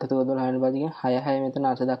 කියන්නේ එකතුව 12 වෙන පරිදි කියන්නේ 6 6 මෙතන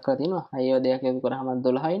අර්ථ දක්වලා තියෙනවා. 6 දෙයක් එකතු කරාම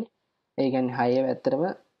 12යිනේ. ඒ කියන්නේ 6 ඇත්තටම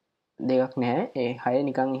දෙකක් නැහැ. ඒ 6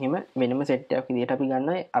 නිකන් එහෙම වෙනම සෙට් එකක් විදිහට අපි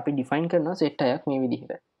ගන්නවා. අපි ඩිෆයින් කරනවා සෙට් 6ක් මේ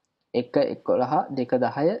විදිහට. 1 11 2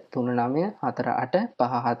 10 3 9 4 8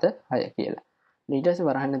 5 7 6 කියලා. ඊට පස්සේ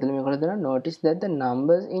වරහන් ඇතුළේ මේක කරලා notice that the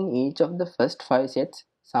numbers in each of the first 5 sets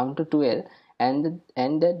sum to 12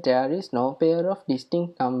 and that there is no pair of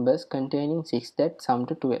distinct numbers containing 6 that sum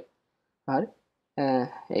to 12. හරි.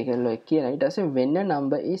 ඒකලෝ කියන ඊට පස්සේ when a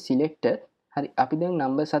number is selected හරි අපි දැන්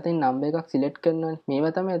නම්බර් 7න් නම්බර් එකක් select කරනවානේ.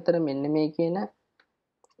 මේවා තමයි අතර මෙන්න මේ කියන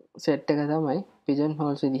සෙට් එක තමයි පිජන්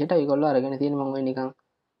හෝල්ස් විදිහට ඒගොල්ලෝ අරගෙන තියෙන මම ඔය නිකන්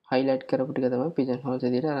highlight කරපු ටික තමයි pigeon holes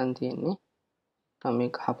විදිහට අරන් තියෙන්නේ. මම මේ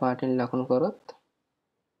කහ පාටින් ලකුණු කරොත්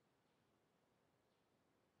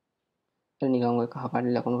නිකන් ඔය කහ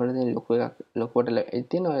පාටින් ලකුණු කරලා තියෙන ලොකු එකක් ලොකුවට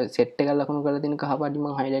තියෙන ඔය සෙට් එකක් ලකුණු කරලා තියෙන කහ පාටින්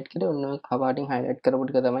මම highlight කරේ ඔන්න ඔය කහ පාටින් highlight කරපු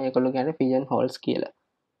ටික තමයි ඒගොල්ලෝ කියන්නේ pigeon holes කියලා.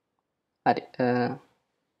 හරි.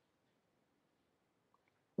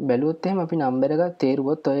 බැලුවොත් එහෙම අපි නම්බර් එකක්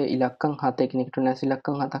තේරුවොත් ඔය ඉලක්කම් 7 එකිනෙකට නැස්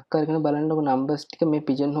ඉලක්කම් 7ක් අරගෙන බලන්නකො නම්බර්ස් ටික මේ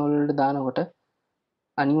pigeon hole වලට දානකොට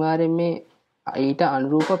අනිවාර්යෙන් මේ ඊට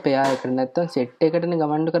අනුරූප පෙයා එකට නැත්තම් සෙට් එකටනේ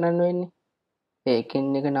ගමන් කරන්න වෙන්නේ. ඒකෙන්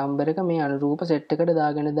එක නම්බර් එක මේ අනුරූප සෙට් එකට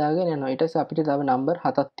දාගෙන යනවා. ඊට පස්සේ අපිට තව නම්බර්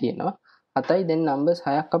 7ක් තියෙනවා. 7යි දැන් නම්බර්ස්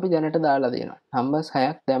 6ක් අපි දැනට දාලා දෙනවා. නම්බර්ස්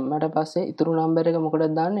 6ක් දැම්මට පස්සේ ඉතුරු නම්බර් එක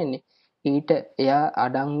මොකටද දාන්න වෙන්නේ? ඊට එයා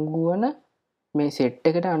අඩංගු වන මේ සෙට්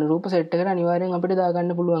එකට අනුරූප සෙට් එකට අනිවාර්යෙන් අපිට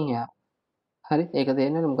දාගන්න පුළුවන් එයා. හරි. ඒක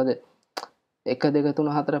තේරෙනවද? මොකද 1 2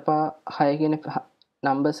 3 4 5 6 කියන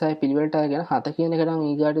නම්බර්ස් 6 පිළිවෙලට අරගෙන 7 කියන එක නම්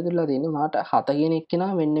ඊගාට ඉතුරුලා තියෙන්නේ. මාට 7 කියන එක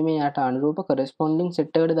කෙනා මෙන්න මේ යාට අනුරූප corresponding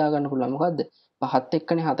set එකට දාගන්න පුළුවන්. මොකද්ද? 5ත්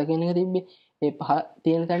එක්කනේ 7 කියන එක තිබ්බේ. ඒ 5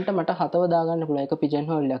 තියෙන තැනට මට 7ව දාගන්න පුළුවන්. ඒක pigeon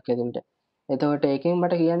hole එකක් ඇතුළට. එතකොට ඒකෙන්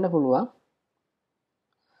මට කියන්න පුළුවන්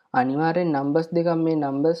අනිවාර්යෙන් නම්බර්ස් දෙකක් මේ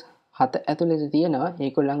නම්බර්ස් 7 ඇතුළේ තියෙනවා.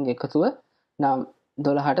 ඒගොල්ලන්ගේ එකතුව නම්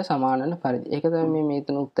 12ට සමාන වන පරිදි. ඒක තමයි මේ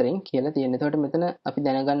තුන උත්තරෙන් කියලා තියෙන්නේ. එතකොට මෙතන අපි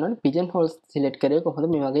දැනගන්න ඕනේ pigeon holes select කරේ කොහොමද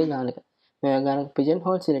මේ වගේ ගානක. මේ ගානක pigeon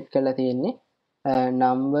hole select කරලා තියෙන්නේ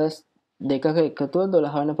numbers දෙකක එකතුව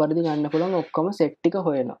 12 වෙන පරිදි ගන්න පුළුවන් ඔක්කොම set ටික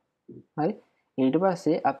හොයනවා. හරි. ඊට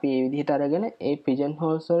පස්සේ අපි මේ විදිහට අරගෙන ඒ pigeon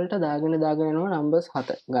holes වලට දාගෙන යනවා numbers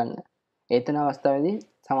 7 ගන්න. ඒතන අවස්ථාවේදී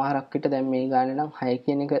සමහරක් විට දැන් මේ ගානේ නම් 6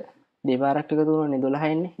 කියන එක දෙපාරක් එකතු වුණොනේ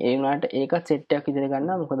 12 ඉන්නේ. ඒ වුණාට ඒකත් set එකක් විදිහට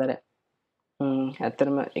ගන්නවා. මොකද අර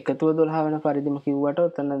ඇත්තටම එකතුව 12 වෙන පරිදිම කිව්වට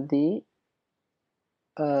උතනදී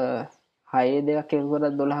 6 දෙකක් එකතු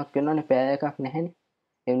කරලා 12ක් වෙනවනේ පෑ එකක් නැහැනේ.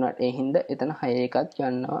 ඒ වුණාට ඒ හින්දා එතන 6 එකක්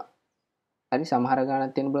යනවා. හරි සමහර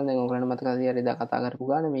ගානක් තියෙන බලන්න දැන් ඔයගොල්ලන්ට මතක හරි එදා කතා කරපු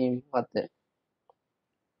ගාන මේ වත්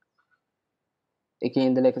එකේ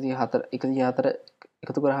ඉඳලා 104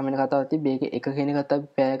 එකතු කරාම එන කතාවක් තිබ්බේ. ඒක එක කියන එකත් අපි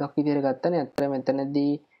පෑ එකක් විදිහට ගත්තානේ. ඇත්තට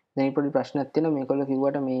මෙතනදී දැන් පොඩි ප්‍රශ්නයක් තියෙනවා. මේගොල්ලෝ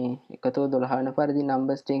කිව්වට මේ එකතුව 12 වෙන පරිදි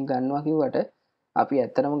නම්බර්ස් ටික ගන්නවා කිව්වට අපි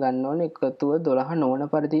ඇත්තටම ගන්න ඕනේ එකතුව 12 නොවන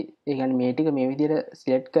පරිදි. ඒ කියන්නේ මේ ටික මේ විදිහට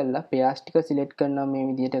සිලෙක්ට් කරලා පෙයාස් ටික සිලෙක්ට් කරනවා මේ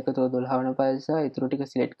විදිහට එකතුව 12 වෙන පරිදි සහ ඊටු ටික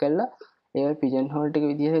සිලෙක්ට් කරලා ඒ පිජන් හෝල් ටික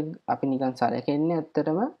විදිහට අපි නිකන් සලකන්නේ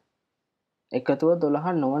ඇත්තටම එකතුව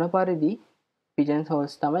 12 නොවන පරිදි පිජන්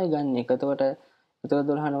හෝල්ස් තමයි ගන්න. එකතුවට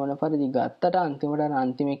 12 නොවන පරිදි ගත්තට අන්තිමට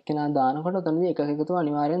අන්තිම එක්කෙනා දානකොට උතනදී එක එකතුව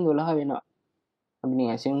අනිවාර්යෙන් 12 වෙනවා. අපි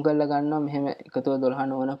නිකන් assume කරලා ගන්නවා මෙහෙම එකතුව 12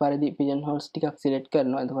 නොවන පරිදි pigeon holes ටිකක් select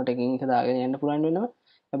කරනවා. එතකොට එකකින් එක දාගෙන යන්න පුළුවන් වෙනවා.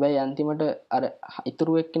 හැබැයි අන්තිමට අර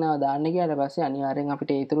ඉතුරු එක්කෙනාව දාන්න ගියාට පස්සේ අනිවාර්යෙන්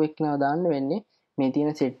අපිට ඒ ඉතුරු එක්කෙනාව දාන්න වෙන්නේ මේ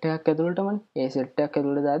තියෙන set එකක් ඇතුළටමනේ. ඒ set එකක්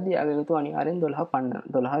ඇතුළට දාද්දි ආගේ එකතුව අනිවාර්යෙන්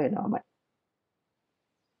 12 වෙනවාමයි.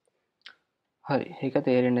 හරි. ඒක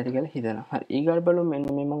තේරෙන්නේ නැති කියලා හිතනවා. හරි. ඊගාට බලමු මෙන්න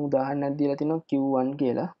මේ මම උදාහරණයක් දීලා තිනවා Q1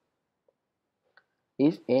 කියලා.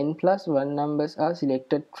 If n plus 1 numbers are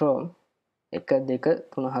selected from 1 2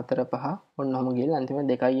 3 4 5 ඔන්න ඔහම ගිහලා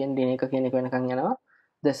අන්තිමට 2n දින 1 කියන එක වෙනකන් යනවා.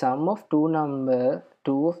 the sum of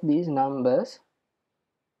two of these numbers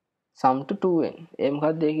sum to 2n. ඒ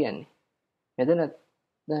මොකක්ද ඒ කියන්නේ? මෙතන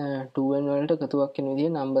 2n වලට එකතුවක් වෙන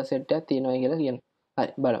විදිහේ number set එකක් තියෙනවා කියලා කියනවා.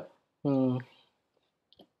 හරි බලමු.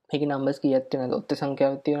 මේකේ numbers කීයක් තියෙනවද? ඔක්ත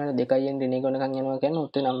සංඛ්‍යාවක් තියෙනවනේ 2n ඍණ ගණනකම් යනවා කියන්නේ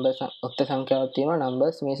ඔක්ත සංඛ්‍යාවක් තියෙනවා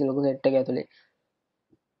numbers මේ ලොකු set එක ඇතුලේ.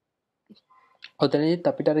 ඔතනදිත්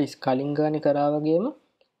අපිට අර කලින් ගානේ කරා වගේම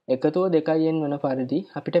එකතුව 2n වෙන පරිදි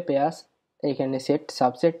අපිට pairs ඒ කියන්නේ set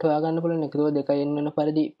subset හොයාගන්න පුළුවන්. එකතුව 2n වෙන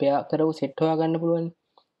පරිදි pair කරපු set හොයාගන්න පුළුවන්.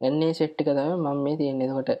 එන්නේ set එක තමයි මම මේ තියෙන්නේ.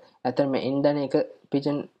 එතකොට ඇත්තටම n දන එක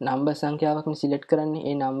pigeon number සංඛ්‍යාවක්නේ select කරන්නේ.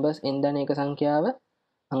 ඒ numbers n දන එක සංඛ්‍යාව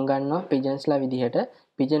අංගන්නවා pigeonsලා විදිහට.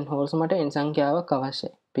 pigeon holes මට n සංඛ්‍යාවක්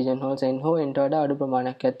අවශ්‍යයි. pigeon holes n හෝ n ට වඩා අඩු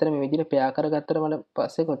ප්‍රමාණයක්. ඇත්තට මේ විදිහට pair කරගත්තට මට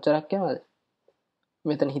පස්සේ කොච්චරක් යනවද?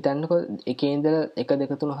 මෙතන හිතන්නකො එකේ ඉඳලා 1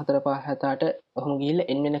 2 3 4 5 6 8 ඔහොම ගිහිල්ලා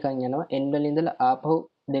n වෙනකන් යනවා. n වල ඉඳලා ආපහු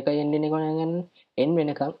 2n නේ ගණන් n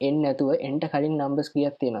වෙනකන් n නැතුව n ට කලින් numbers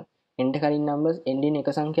කීයක් තියෙනවද? n ට කලින් numbers n දින එක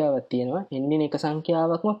සංඛ්‍යාවක් තියෙනවා. n දින එක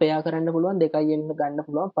සංඛ්‍යාවක්ම pair කරන්න පුළුවන් 2n ගන්න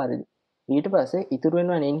පුළුවන් පරිදි. ඊට පස්සේ ඉතුරු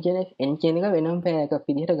වෙනවා n කියන එක වෙනම pair එකක්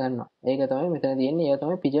විදිහට ගන්නවා. ඒක තමයි මෙතන තියෙන්නේ. ඒක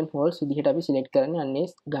තමයි pigeon holes විදිහට අපි select කරන්නේ. අන්නේ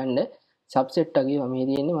ගන්න subset එකේ මේ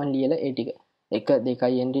තියෙන්නේ මම ලියලා ඒ ටික. 1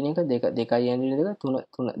 2යි n දින එක 2 2යි n දින එක 3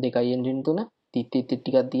 3 2යි n දින 3 තිත්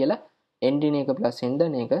ටිකක් තියලා n දින එක plus n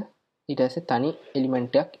දන එක ඊට පස්සේ තනි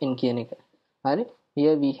එලිමන්ට් එකක් n කියන එක. හරි.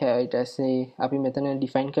 here we have ඊට පස්සේ අපි මෙතන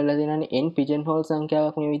define කරලා දෙනවානේ n pigeon hole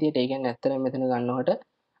සංඛ්‍යාවක් මේ විදිහට. ඒ කියන්නේ ඇත්තටම මෙතන ගන්නකොට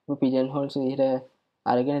අපි pigeon holes විදිහට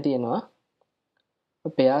අරගෙන තියෙනවා.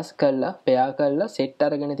 pair කරලා set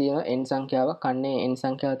අරගෙන තියෙනවා n සංඛ්‍යාවක්. අන්නේ n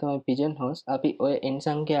සංඛ්‍යාව තමයි pigeon holes. අපි ඔය n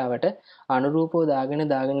සංඛ්‍යාවට අනුරූපව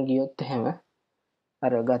දාගෙන ගියොත් එහෙම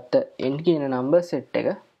අර ගත්ත n කියන number set එක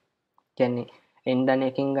කියන්නේ n දන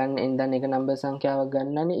එකකින් ගන්න n දන එක number සංඛ්‍යාවක්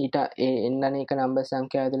ගන්නනේ ඊට ඒ n දන එක number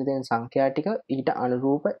සංඛ්‍යාව ඇතුළේ තියෙන සංඛ්‍යා ටික ඊට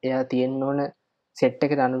අනුරූප එයා තියෙන්න ඕන set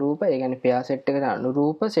එකට අනුරූප ඒ කියන්නේ pair set එකට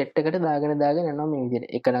අනුරූප set එකට දාගෙන යනවා මේ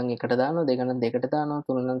විදිහට. එක නම් එකට දානවා, දෙක නම් දෙකට දානවා,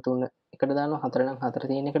 තුන නම් තුන එකට දානවා, හතර නම් හතර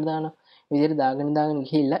තියෙන එකට දානවා. මේ විදිහට දාගෙන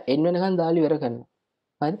ගිහිල්ලා n වෙනකන් දාලා ඉවර කරනවා.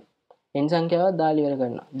 හරි? n සංඛ්‍යාවක් දාලා ඉවර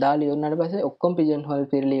කරනවා. දාලා ඉවරනාට පස්සේ ඔක්කොම pigeon hole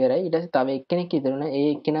පිරලා ඉවරයි. ඊට පස්සේ තව එක්කෙනෙක් ඉතුරුනා. ඒ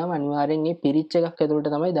එක්කෙනාම අනිවාර්යෙන් මේ පිරිච් එකක් ඇතුළට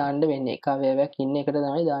තමයි දාන්න වෙන්නේ. එක අවයවයක් ඉන්න එකට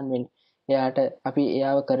තමයි දාන්න වෙන්නේ. එයාට අපි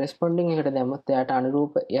එයාව corresponding එකට දැම්මොත් එයාට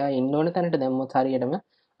අනුරූප එයා ඉන්න ඕන තැනට දැම්මොත් හරියටම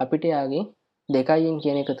අපිට එයාගෙන් 2n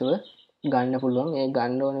කියන එකතුව ගන්න පුළුවන්. ඒ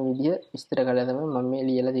ගන්න ඕන විදිය විස්තර කරලා තමයි මම මේ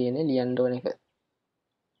ලියලා තියෙන්නේ ලියන්න ඕන එක.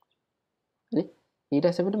 හරි? ඊට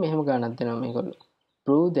පස්සේ අපිට මෙහෙම ගණනක් දෙනවා මේගොල්ලෝ.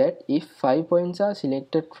 Prove that if 5 points are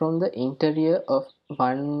selected from the interior of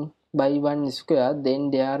 1 by 1 square, then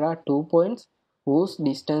there are 2 points whose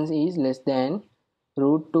distance is less than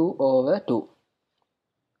root 2 over 2.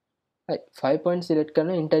 Right, 5 points select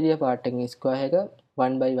කරන interior part එකකින් square එක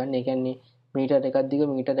 1 by 1 ඒ කියන්නේ මීටර් එකක් දිග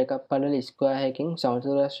metre එකක් පළල square එකකින්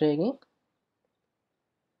සමචතුරස්‍රයකින්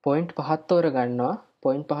point 5ක් තෝර ගන්නවා.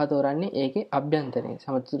 point 5 තෝරන්නේ ඒකේ අභ්‍යන්තරයෙන්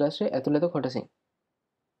සමචතුරස්‍රයේ ඇතුළත කොටසින්.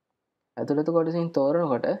 ඇතුළත කොටසින්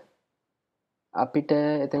තෝරනකොට අපිට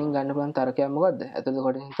එතනින් ගන්න පුළුවන් තර්කයක් මොකද්ද? ඇතුළත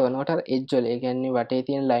කොටසින් තෝරනකොට අර edge වල ඒ කියන්නේ වටේ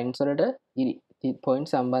තියෙන lines වලට point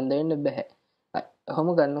සම්බන්ධ වෙන්න බෑ. ඔහොම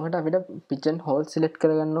ගන්නකොට අපිට pigeon hole select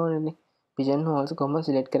කරගන්න ඕනේනේ. pigeon holes කොහොමද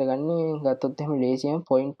select කරගන්නේ? ගත්තොත් එහෙම ලේසියෙන්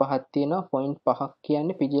point 5ක් තියෙනවා. point 5ක්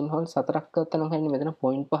කියන්නේ pigeon hole 4ක් ගත්තා නම් හරිනේ මෙතන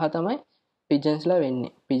point 5 තමයි pigeonsලා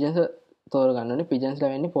වෙන්නේ. pigeons තෝරගන්න ඕනේ.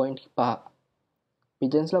 pigeonsලා වෙන්නේ point 5.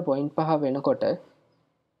 pigeonsලා point 5 වෙනකොට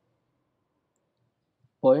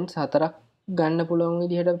points 4ක් ගන්න පුළුවන්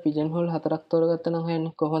විදිහට pigeon hole 4ක් තෝරගත්තා නම්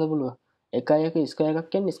හරිනේ කොහොමද පුළුවන්? එකයි එක ස්ක්වයර් එකක්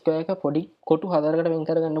කියන්නේ ස්ක්වයර් එක පොඩි කොටු 4කට වෙන්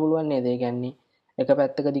කරගන්න පුළුවන් නේද? ඒ කියන්නේ එක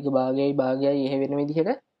පැත්තක දිග භාගයයි එහෙ වෙන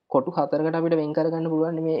විදිහට කොටු 4කට අපිට වෙන් කරගන්න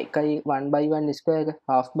පුළුවන් මේ එකයි 1 by 1 ස්ක්වයර් එක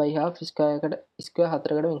half by half ස්ක්වයර් එකට ස්ක්වයර්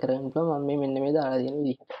 4කට වෙන් කරගන්න පුළුවන්. මම මෙන්න මේ දාලා තියෙන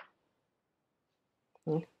විදිහට.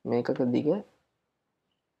 මේකක දිග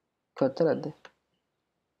කොතරම්ද?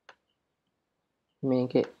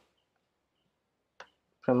 මේකේ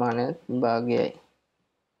ප්‍රමාණය භාගයයි.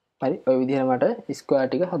 හරි ඔය විදිහට මට ස්ක්වයර්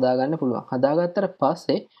ටික හදාගන්න පුළුවන්. හදාගත්තට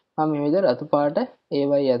පස්සේ මම මේ විදිහට රතු පාට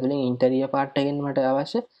ඒවයි ඇතුලෙන් ඉන්ටීරියර් පාර්ට් එකෙන් මට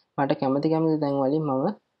අවශ්‍ය මට කැමති තැන් වලින් මම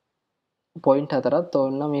පොයින්ට් 4ක්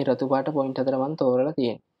තෝරනවා. මේ රතු පාට පොයින්ට් 4 මම තෝරලා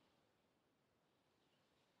තියෙනවා.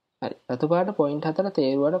 හරි රතු පාට පොයින්ට් 4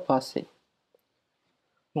 තේරුවාට පස්සේ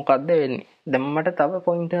මොකද්ද වෙන්නේ? දැන් මට තව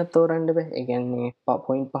පොයින්ට් එකක් තෝරන්න බෑ. ඒ කියන්නේ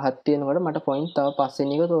පොයින්ට් 5ක් තියෙනකොට මට පොයින්ට් තව 5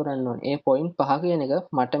 වෙනි එක තෝරන්න ඕනේ. ඒ පොයින්ට් 5 කියන එක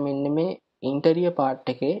මට මෙන්න මේ ඉන්ටීරියර්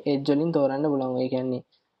පාර්ට් එකේ එජ් වලින් තෝරන්න පුළුවන්. ඒ කියන්නේ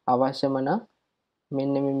අවශ්‍යම නම්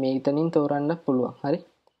මෙන්න මේ මෙතනින් තෝරන්න පුළුවන්. හරි?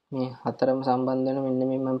 මේ හතරම සම්බන්ධ වෙන මෙන්න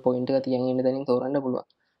මේ මම පොයින්ට් එක තියන් ඉන්න තැනින් තෝරන්න පුළුවන්.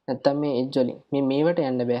 නැත්තම් මේ එජ් වලින් මේවට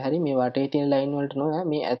යන්න බෑ. හරි මේ වටේ තියෙන ලයින් වලට නෝ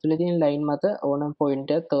මේ ඇතුලේ තියෙන ලයින් මත ඕනම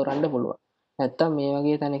පොයින්ට් එකක් තෝරන්න පුළුවන්. නැත්තම් මේ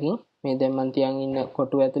වගේ තැනකින් මේ දැන් මන් තියන් ඉන්න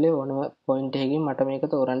කොටුව ඇතුලේ ඕනම පොයින්ට් එකකින් මට මේක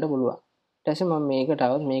තෝරන්න පුළුවන්. ඊට පස්සේ මම මේකට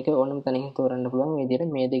આવත් මේක ඕනම තැනකින් තෝරන්න පුළුවන්. මේ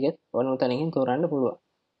විදිහට මේ දෙකත් ඕනම තැනකින් තෝරන්න පුළුවන්.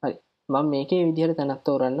 හරි මම මේකේ විදිහට තැනක්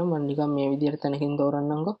තෝරන්න මම නිකන් මේ විදිහට තැනකින්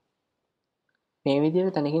තෝරන්නම්කෝ. මේ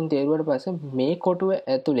විදිහට තැනකින් තේරුවට පස්සේ මේ කොටුව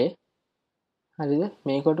ඇතුලේ හරිද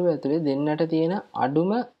මේ කොටුව ඇතුලේ දෙන්නට තියෙන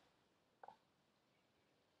අඩුම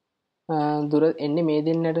දුර එන්නේ මේ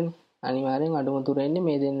දෙන්නටනේ. අනිවාර්යෙන් අඩුම දුර එන්නේ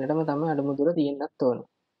මේ දෙන්නටම තමයි අඩුම දුර තියෙන්නත් ඕනේ.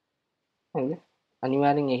 හරිද?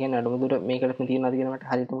 අනිවාර්යෙන් ඒ කියන්නේ අඩුම දුර මේකට තියෙනවද කියන මට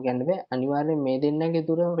හරියටම කියන්න බෑ. අනිවාර්යෙන් මේ දෙන්නගේ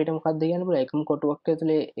දුර අපිට මොකක්ද කියන්න පුළුවන්. එකම කොටුවක්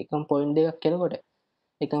ඇතුලේ එකම පොයින්ට් එකක් කෙනකොට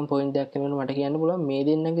එකම පොයින්ට් එකක් කෙනකොට මට කියන්න පුළුවන් මේ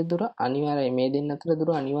දෙන්නගේ දුර අනිවාර්යයෙන් මේ දෙන්න අතර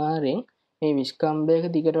දුර අනිවාර්යෙන් මේ විස්කම්බයක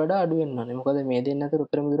දිගට වඩා අඩු වෙන්න ඕනේ. මොකද මේ දෙන්න අතර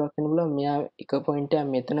උපරිම දුරක් වෙන්න පුළුවන්. මෙයා එක පොයින්ට්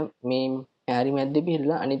එකක් මෙතන මේ හරි මැද්දේ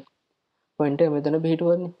පිහිරලා අනිත් පොයින්ට් එක මෙතන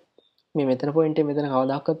පිහිටුවොත්නේ. මේ මෙතන පොයින්ට් එක මෙතන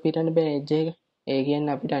කවදාකවත් පිහිටන්න බෑ එජ් එක. ඒ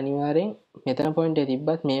කියන්නේ අපිට අනිවාර්යෙන් මෙතන පොයින්ට් එක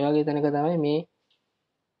තිබ්බත් මේ වගේ තැනක තමයි මේ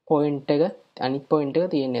පොයින්ට් එක අනිත් පොයින්ට්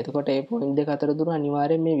එක තියෙන්නේ. එතකොට මේ පොයින්ට් දෙක අතර දුර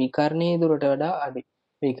අනිවාර්යෙන් මේ විකර්ණයේ දුරට වඩා අඩුයි.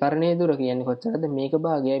 විකර්ණයේ දුර කියන්නේ කොච්චරද? මේක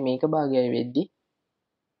භාගයයි මේක භාගයයි වෙද්දි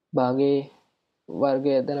භාගයේ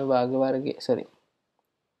වර්ගය එතන භාග වර්ගය sorry.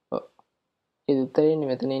 ඔව්. ඒ උත්තරේ ඉන්නේ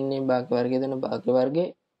මෙතන ඉන්නේ භාග වර්ගය දෙන භාග වර්ගය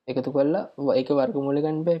එකතු කරලා ඒක වර්ගමූල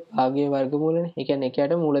ගන්න බෑ. භාගයේ වර්ගමූලනේ. ඒ කියන්නේ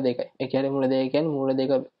එකයට මූල දෙකයි. එකයට මූල දෙක කියන්නේ මූල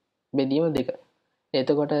දෙක බෙදීම දෙක.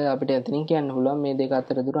 එතකොට අපිට එතනින් කියන්න පුළුවන් මේ දෙක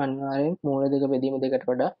අතර දුර අනිවාර්යෙන් මූල දෙක බෙදීම දෙකට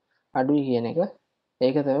වඩා අඩුයි කියන එක.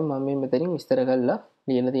 ඒක තමයි මම මේ මෙතනින් විස්තර කරලා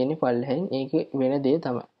ලියලා තියෙන්නේ පල්ලෙහින්. ඒකේ වෙන දේ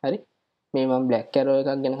තමයි. හරි. මේ මම බ්ලැක් ඇරෝ එකක්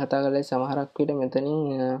ගැන කතා කරලා සමහරක් විට මෙතනින්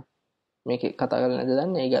මේකේ කතා කරලා නැද්ද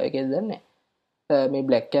දන්නේ. ඒක එකේද දන්නේ. මේ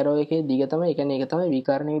බ්ලැක් ඇරෝ එකේ දිග තමයි. ඒ කියන්නේ ඒක තමයි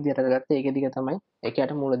විකර්ණයේ විදිහට ගත්තේ. ඒකේ දිග තමයි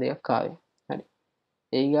එකයට මූල දෙකක් ආවේ. හරි.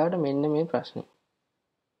 ඒ ගාවට මෙන්න මේ ප්‍රශ්නේ.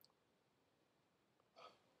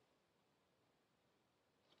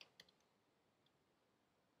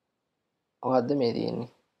 මොකද්ද මේ තියෙන්නේ?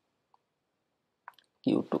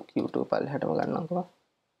 Q2 පල්ලෙහාටම ගන්නකො.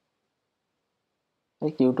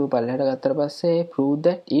 ඒ Q2 පල්ලෙහාට ගත්තට පස්සේ prove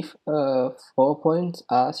that if 4 points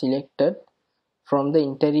are selected from the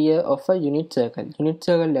interior of a unit circle. unit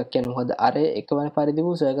circle එකක් කියන්නේ මොකද? අර එකවන පරිදි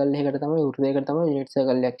වූ circle එකකට තමයි වෘත්තයකට තමයි unit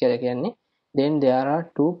circle එකක් කියලා කියන්නේ. Then there are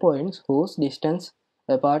 2 points whose distance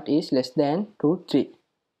apart is less than 2 3.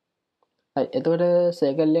 හරි. එතකොට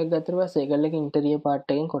circle එකක් ගත්තට පස්සේ circle එකේ interior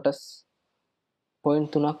part එකෙන් කොටස් point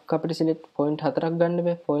 3ක් අපිට select point 4ක් ගන්න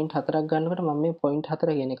බෑ. point 4ක් ගන්නකොට මම මේ point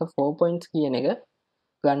 4 කියන එක 4 points කියන එක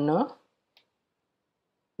ගන්නවා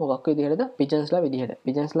මොකක් විදිහටද? pigeonsලා විදිහට.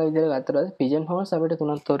 pigeonsලා විදිහට ගත්තට පස්සේ pigeon holes අපිට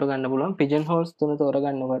තුනක් තෝරගන්න පුළුවන්. pigeon holes තුන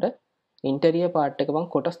තෝරගන්නකොට interior part එක මම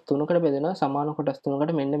කොටස් තුනකට බෙදෙනවා. සමාන කොටස්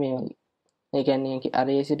තුනකට මෙන්න මේ වගේ. ඒ කියන්නේ අර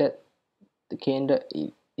ඒ සිට කේන්ද්‍ර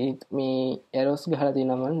මේ arrows ගහලා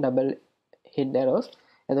තියෙනවා මම double head arrows.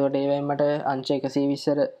 එතකොට ඒවෙන් මට අංශ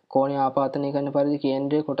 120 කෝණය ආපාතනය කරන පරිදි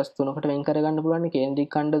කේන්ද්‍රයේ කොටස් තුනකට වෙන් කරගන්න පුළුවන්. කේන්ද්‍රික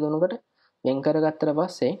ඛණ්ඩ තුනකට වෙන් කරගත්තට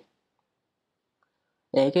පස්සේ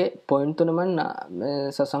ඒකේ පොයින්ට් තුන මම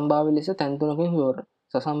සසම්භාව්‍ය ලෙස තැන් තුනකින් තෝරන.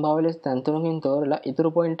 සසම්භාව්‍ය ලෙස තැන් තුනකින් තෝරලා ඉතුරු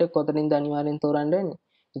පොයින්ට් එක කොතනින්ද අනිවාර්යෙන් තෝරන්න වෙන්නේ?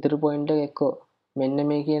 ඉතුරු පොයින්ට් එක එක්කෝ මෙන්න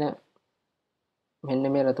මේ කියන මෙන්න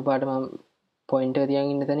මේ රතු පාට මම පොයින්ට් එක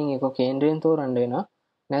තියන් ඉන්න තැනින් එක්කෝ කේන්ද්‍රයෙන් තෝරන්න වෙනවා.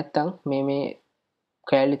 නැත්තම් මේ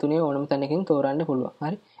කෑලි තුනේ ඕනම තැනකින් තෝරන්න පුළුවන්.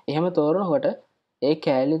 හරි. එහෙම තෝරනකොට ඒ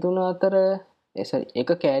කෑලි තුන අතර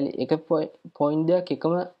එක කෑලි එක පොයින්ට් දෙකක්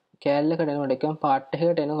එකම කෑල්ලකට එනකොට එකම පාර්ට්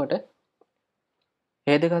එකකට එනකොට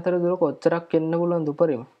ඒ දෙක අතර දුර කොච්චරක් එන්න පුළුවන්ද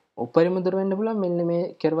උපරිම? උපරිම දුර වෙන්න පුළුවන් මෙන්න මේ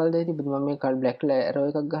කෙරවල් දෙක තිබුද මම මේ කල් බ්ලැක් ඇරෝ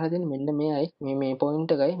එකක් ගහලා තියෙන මෙන්න මේයි මේ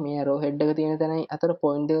පොයින්ට් එකයි මේ ඇරෝ හෙඩ් එක තියෙන තැනයි අතර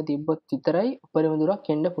පොයින්ට් දෙක තිබ්බොත් විතරයි උපරිම දුරක්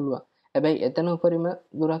එන්න පුළුවන්. හැබැයි එතන උපරිම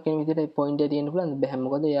දුරක් එන විදිහට පොයින්ට් එක තියෙන්න පුළුවන් බෑ.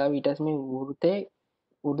 මොකද එයා ඊට පස්සේ මේ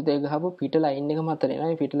වෘතේ ගහපු පිට ලයින් එක මත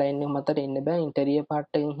එනවා. මේ පිට ලයින් එක මතට එන්න බෑ. ඉන්ටීරියර්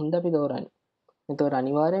පාර්ට් එකෙන් හින්දා අපි දෝරන්නේ. එතකොට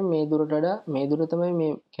අනිවාර්යෙන් මේ දුරට වඩා මේ දුර තමයි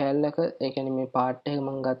මේ කෑල්ලක ඒ කියන්නේ මේ පාර්ට් එක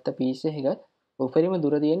මම ගත්ත පීස් එක උපරිම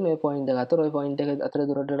දුර තියෙන ඔය පොයින්ට් එක අතර ඔය පොයින්ට් එක අතර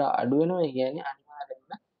දුරට වඩා අඩු වෙනවා. ඒ කියන්නේ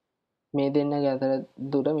අනිවාර්යෙන්ම මේ දෙන්නගේ අතර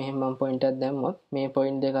දුර මෙහෙම මම පොයින්ට් එකක් දැම්මොත් මේ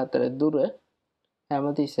පොයින්ට් දෙක අතර දුර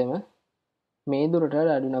හැමතිස්සෙම මේ දුරට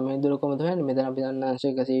වඩා අඩු වෙනවා. මේ දුර කොහොමද හොයන්නේ? මෙතන අපි දන්න අංශ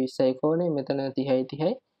 120යි කෝණය මෙතන 30යි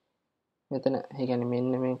 30යි මෙතන ඒ කියන්නේ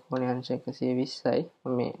මෙන්න මේ කෝණය අංශ 120යි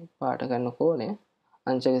මේ පාට ගන්න කෝණය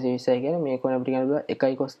අංශ 120යි කියන්නේ මේ කෝණය අපිට ගන්න පුළුවන්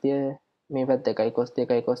 1 cos 30 මේ පැත්ත 1 cos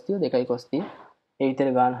 30 1 cos 30 2 cos 30 ඒ විතර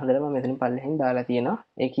ගාන හදලා මම මෙතනින් පල්ලෙහින් දාලා තියෙනවා.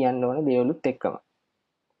 ඒ කියන්න ඕන දේවලුත් එක්කම.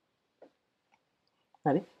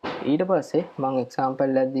 හරි. ඊට පස්සේ මම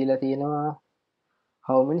එක්සැම්පල් එකක් දීලා තියෙනවා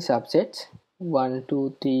how many subsets 1 2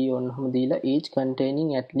 3 ඔන්නම දීලා each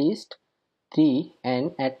containing at least 3 and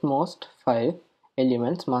at most 5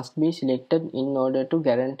 elements must be selected in order to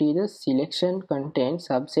guarantee the selection contains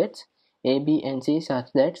subsets A, B and C such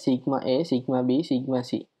that sigma A, sigma B, sigma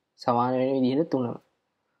C සමාන වෙන විදිහට තුනම.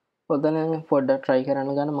 ඔතන පොඩ්ඩක් try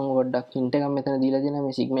කරන්න ගන්න මම පොඩ්ඩක් hint එකක් මෙතන දීලා තියෙනවා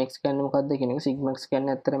මේ sigma x කියන්නේ මොකක්ද කියන එක. sigma x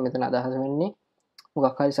කියන්නේ ඇත්තට මෙතන අදහස් වෙන්නේ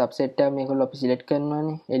මොකක් හරි subset එකක් මේගොල්ලෝ අපි select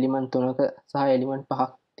කරනවානේ element 3ක සහ element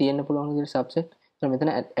 5ක් තියෙන්න පුළුවන් විදිහට subset. මෙතන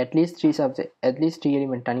at least 3 subset at least 3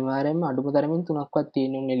 element අනිවාර්යයෙන්ම අඩුම තරමින් 3ක්වත්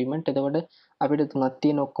තියෙන ඕනේ element. එතකොට අපිට 3ක්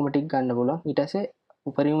තියෙන ඔක්කොම ටික ගන්න පුළුවන්. ඊට පස්සේ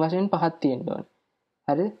උපරිම වශයෙන් 5ක් තියෙන්න ඕනේ.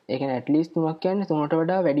 හරිද? ඒ කියන්නේ at least 3ක් කියන්නේ 3ට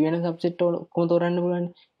වඩා වැඩි වෙන subset ඔක්කොම තෝරන්න පුළුවන්.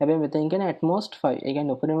 හැබැයි මෙතන කියන්නේ at most 5. ඒ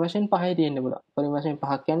කියන්නේ උපරිම වශයෙන් 5යි තියෙන්න පුළුවන්. උපරිම වශයෙන්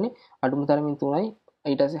 5ක් කියන්නේ අඩුම තරමින් 3යි.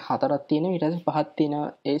 ඊට පස්සේ 4ක් තියෙනවා. ඊට පස්සේ 5ක් තියෙනවා.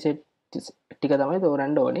 ඒ set ටික තමයි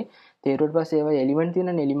තෝරන්න ඕනේ. තේරුවට පස්සේ ඒවා එලිමන්ට්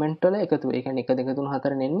තියෙන එලිමන්ට් වල එකතුව. ඒ කියන්නේ 1 2 3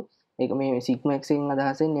 4 නෙන්නේ. ඒක මේ sigma x එකෙන්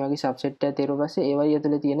අදහස් වෙන්නේ මේ වගේ subset එකක් තේරුව පස්සේ ඒවයි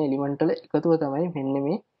ඇතුලේ තියෙන එලිමන්ට් වල එකතුව තමයි මෙන්න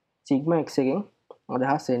මේ sigma x එකෙන්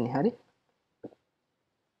අදහස් වෙන්නේ. හරි.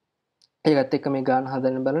 ඒකත් එක්ක මේ ගාන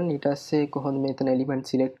හදන්න බලන්න. ඊට පස්සේ කොහොමද මෙතන එලිමන්ට්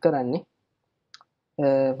සිලෙක්ට් කරන්නේ?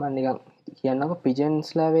 මම නිකන් කියන්නකො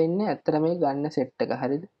pigeonsලා වෙන්නේ ඇත්තට මේ ගන්න සෙට් එක.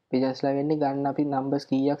 හරිද? pigeonsලා වෙන්නේ ගන්න අපි numbers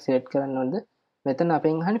කීයක් සිලෙක්ට් කරන්න ඕනද? මෙතන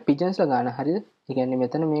අපෙන් අහන්නේ pigeonsලා ගන්න. හරිද? ඒ කියන්නේ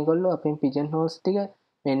මෙතන මේගොල්ලෝ අපෙන් pigeonholes ටික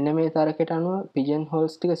මෙන්න මේ තරකයට අනුව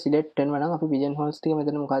pigeonholes ටික සිලෙක්ට් වෙනවා නම් අපි pigeonholes ටික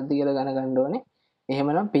මෙතන මොකක්ද කියලා ගන්න ඕනේ.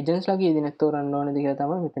 එහෙමනම් pigeonsලා කී දෙනෙක් තෝරන්න ඕනද කියලා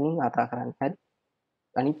තමයි මෙතනින් කතා කරන්නේ. හරි?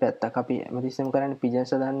 අනිත් පැත්තක් අපි හැමතිස්සෙම කරන්නේ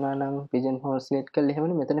pigeonsලා දන්නවා නම් pigeonholes සිලෙක්ට් කරලා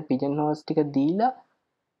එහෙමනේ මෙතන pigeonholes ටික දීලා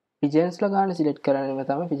pigeonsලා ගන්න සිලෙක්ට් කරන්නේ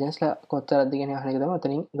තමයි pigeonsලා කොච්චරද කියන අහන එක තමයි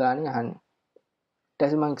මෙතනින් ගානේ අහන්නේ. ඊට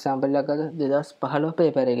පස්සේ මම example එකක් ගත්තා 2015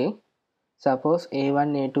 paper එකෙන් suppose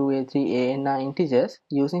a1 a2 a3 an are integers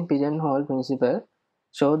using pigeonhole principle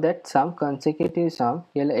show that some consecutive sum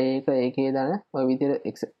කියලා ඒක ඒකේ දාන ඔය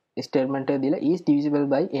විදිහට statement එක දීලා is divisible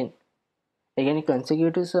by n. ඒ කියන්නේ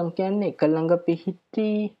consecutive sum කියන්නේ එක ළඟ පිහිටි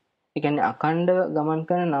ඒ කියන්නේ අඛණ්ඩව ගමන්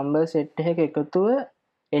කරන number set එකක එකතුව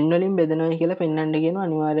n වලින් බෙදනවා කියලා පෙන්වන්න කියනවා.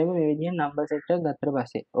 අනිවාර්යයෙන්ම මේ විදිහේ number set එකක් ගත්තට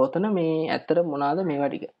පස්සේ. ඔතන මේ ඇත්තට මොනවාද මේවා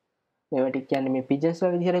ටික. මේවා ටික කියන්නේ මේ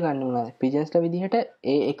pigeonsලා විදිහට ගන්න මොනවාද? pigeonsලා විදිහට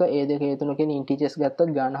a1 a2 a3 කියන integers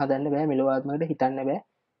ගත්තොත් ගන්න හදන්න බෑ. මෙලොවාත්මකට හිතන්න බෑ.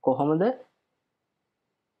 කොහොමද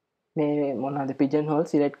මේ මොනවද pigeonhole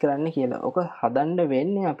select කරන්න කියලා. ඔක හදන්න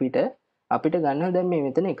වෙන්නේ අපිට ගන්න දැන් මේ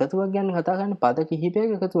මෙතන එකතුවක් ගැන කතා කරන්නේ පද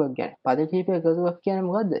කිහිපයක එකතුවක් ගැන. පද කිහිපයක එකතුවක් කියන්නේ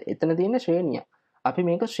මොකද්ද? එතන තියෙන ශ්‍රේණියක්. අපි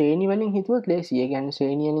මේක ශ්‍රේණි වලින් හිතුවොත් ලේසියි. ඒ කියන්නේ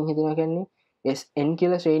ශ්‍රේණිය වලින් හිතනවා කියන්නේ Sn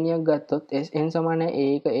කියලා ශ්‍රේණියක් ගත්තොත් Sn සමානයි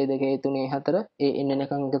a1 a2 a3 a4 an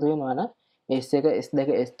එකක් එකතු වෙනවා නම් S1 S2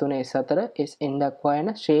 S3 S4 Sn දක්වා යන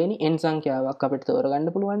ශ්‍රේණි n සංඛ්‍යාවක් අපිට තෝරගන්න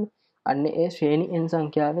පුළුවන්. අන්න ඒ ශ්‍රේණි n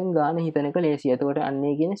සංඛ්‍යාවෙන් ගාන හිතන එක ලේසියි. එතකොට අන්න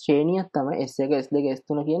ඒ කියන ශ්‍රේණියක් තමයි S1 S2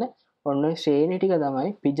 S3 කියන ඔන්න ඔය ශ්‍රේණි ටික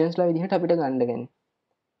තමයි pigeonsලා විදිහට අපිට ගන්න වෙන්නේ.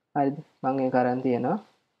 හරිද? මම ඒක අරන් තියනවා.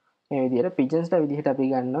 මේ විදිහට pigeonsලා විදිහට අපි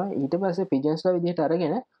ගන්නවා. ඊට පස්සේ pigeonsලා විදිහට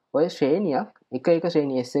අරගෙන ඔය ශ්‍රේණියක් එක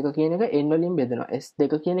ශ්‍රේණිය S1 කියන එක n වලින් බෙදනවා.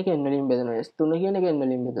 S2 කියන එක n වලින් බෙදනවා. S3 කියන එක n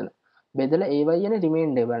වලින් බෙදනවා. බෙදලා ඒවයි යන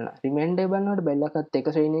රිමයින්ඩර් බලනවා. රිමයින්ඩර් බලනකොට බැලුවකත් එක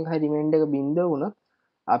ශ්‍රේණියක හරි රිමයින්ඩර් එක බිඳුව වුණොත්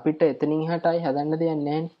අපිට එතනින් එහාට ආයි හදන්න දෙයක්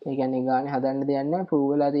නැහැ. ඒ කියන්නේ ගානේ හදන්න දෙයක් නැහැ. ප්‍රූව්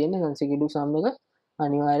වෙලා තියෙන්නේ consecutive sum එක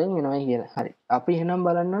අනිවාර්යෙන් වෙනවයි කියලා. හරි. අපි එහෙනම්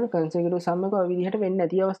බලන්න ඕනේ consecutive sum එක ඔය විදිහට වෙන්නේ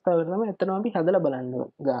නැති අවස්ථාවකට තමයි එතනම අපි හදලා බලන්න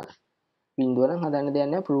ඕනේ. ගාන. බිඳුව නම් හදන්න දෙයක්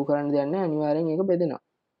නැහැ. ප්‍රූව් කරන්න දෙයක් නැහැ. අනිවාර්යෙන් ඒක බෙදෙනවා.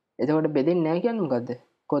 එතකොට බෙදෙන්නේ නැහැ කියන්නේ මොකද්ද?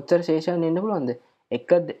 කොච්චර ශේෂයන් එන්න පුළුවන්ද?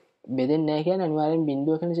 එක බෙදෙන්නේ නැහැ කියන්නේ අනිවාර්යෙන්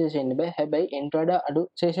බිඳුවකින් ශේෂය එන්න බෑ. හැබැයි n වඩා අඩු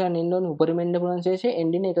ශේෂයන් එන්න ඕනේ. උපරිම එන්න පුළුවන් ශේෂය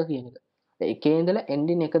n දින 1 කියන එක. එකේ ඉඳලා n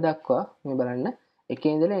දින 1 දක්වා මේ බලන්න.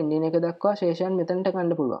 එකේ ඉඳලා n දින 1 දක්වා ශේෂයන් මෙතනට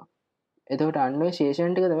ගන්න පුළුවන්. එතකොට අන්න ඔය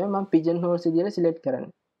ශේෂයන් ටික තමයි මම pigeonholes විදියට සිලෙක්ට්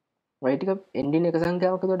කරන්නේ. ඔය ටික n දින 1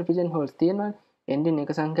 සංඛ්‍යාවක් එතකොට pigeonholes තියෙනවානේ. n දින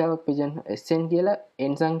 1 සංඛ්‍යාවක් pigeon sn කියලා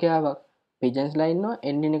n සංඛ්‍යාවක් pigeonsලා ඉන්නවා.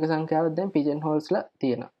 n දින 1 සංඛ්‍යාවක් දැන් pigeonholesලා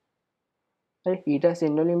තියෙනවා. හරි. ඊට පස්සේ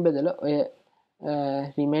n වලින් බෙදලා ඔය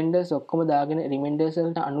රිමයින්ඩර්ස් ඔක්කොම දාගෙන රිමයින්ඩර්ස්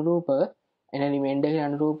වලට අනුරූපව එන රිමයින්ඩර් එකට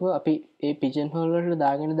අනුරූපව අපි මේ pigeonhole වලට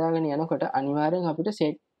දාගෙන යනකොට අනිවාර්යෙන් අපිට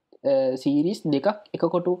set සීරීස් දෙකක් එක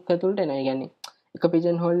කොටුවක් ඇතුළට එනවා. ඒ කියන්නේ එක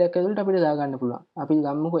pigeonhole එකක් ඇතුළට අපිට දාගන්න පුළුවන්. අපි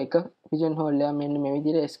ගමුකෝ එක pigeonhole එක මෙන්න මේ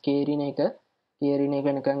විදිහට sk රින එක k රින එක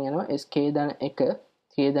නිකන් යනවා. sk දන 1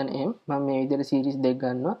 k දන m මම මේ විදිහට සීරීස් දෙක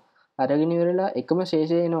ගන්නවා. අරගෙන ඉවරලා එකම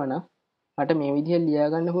ශේෂය එනවනම් මට මේ විදිහට ලියා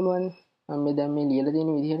ගන්න පුළුවන්. මම දැන් මේ ලියලා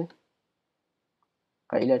තියෙන විදිහට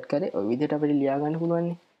highlight කරේ ඔය විදිහට අපිට ලියා ගන්න පුළුවන්.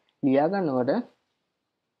 ලියා ගන්නකොට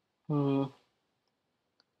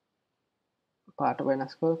පාට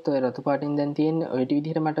වෙනස් කරොත් ඔය රතු පාටින් දැන් තියෙන්නේ ඔය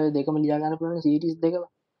විදිහට මට ඔය දෙකම ලියා ගන්න පුළුවන් සීරීස් දෙකම.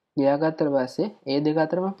 ලියා ගත්තට පස්සේ ඒ දෙක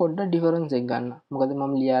අතරම පොඩ්ඩක් ඩිෆරන්ස් එක ගන්න. මොකද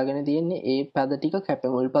මම ලියාගෙන තියෙන්නේ ඒ පද ටික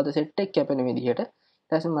කැපෙන මුල් පද සෙට් එක කැපෙන විදිහට.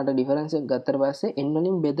 ඊට පස්සේ මට ඩිෆරන්ස් එක ගත්තට පස්සේ n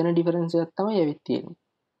වලින් බෙදෙන ඩිෆරන්ස් එකක් තමයි ඇවිත් තියෙන්නේ.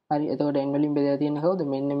 හරි එතකොට n වලින් බෙදලා තියෙන්නේ කවුද?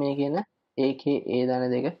 මෙන්න මේ කියන ඒකේ ඒ දන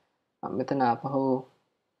දෙක. මෙතන ආපහු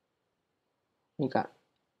නිකන්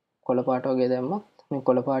කොළ පාට වගේ දැම්මොත් මේ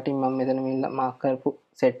කොළ පාටින් මම මෙතන මේ මාක් කරපු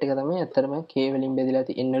සෙට් එක තමයි ඇත්තටම k වලින් බෙදලා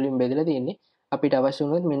n වලින් බෙදලා තියෙන්නේ. අපිට අවශ්‍ය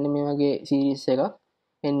වුණොත් මෙන්න මේ වගේ සීරීස් එකක්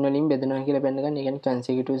n වලින් බෙදනවා කියලා පෙන්න ගන්න. ඒ කියන්නේ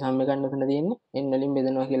consecutive sum එකක් නතන තියෙන්නේ n වලින්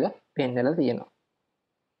බෙදනවා කියලා පෙන්නලා තියෙනවා.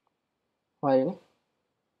 හරිනේ.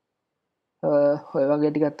 ඔය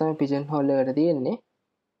වගේ ටිකක් තමයි pigeon hole එකට තියෙන්නේ.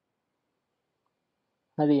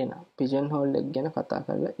 හරි එහෙනම් pigeon hole එක ගැන කතා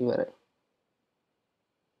කරලා ඉවරයි.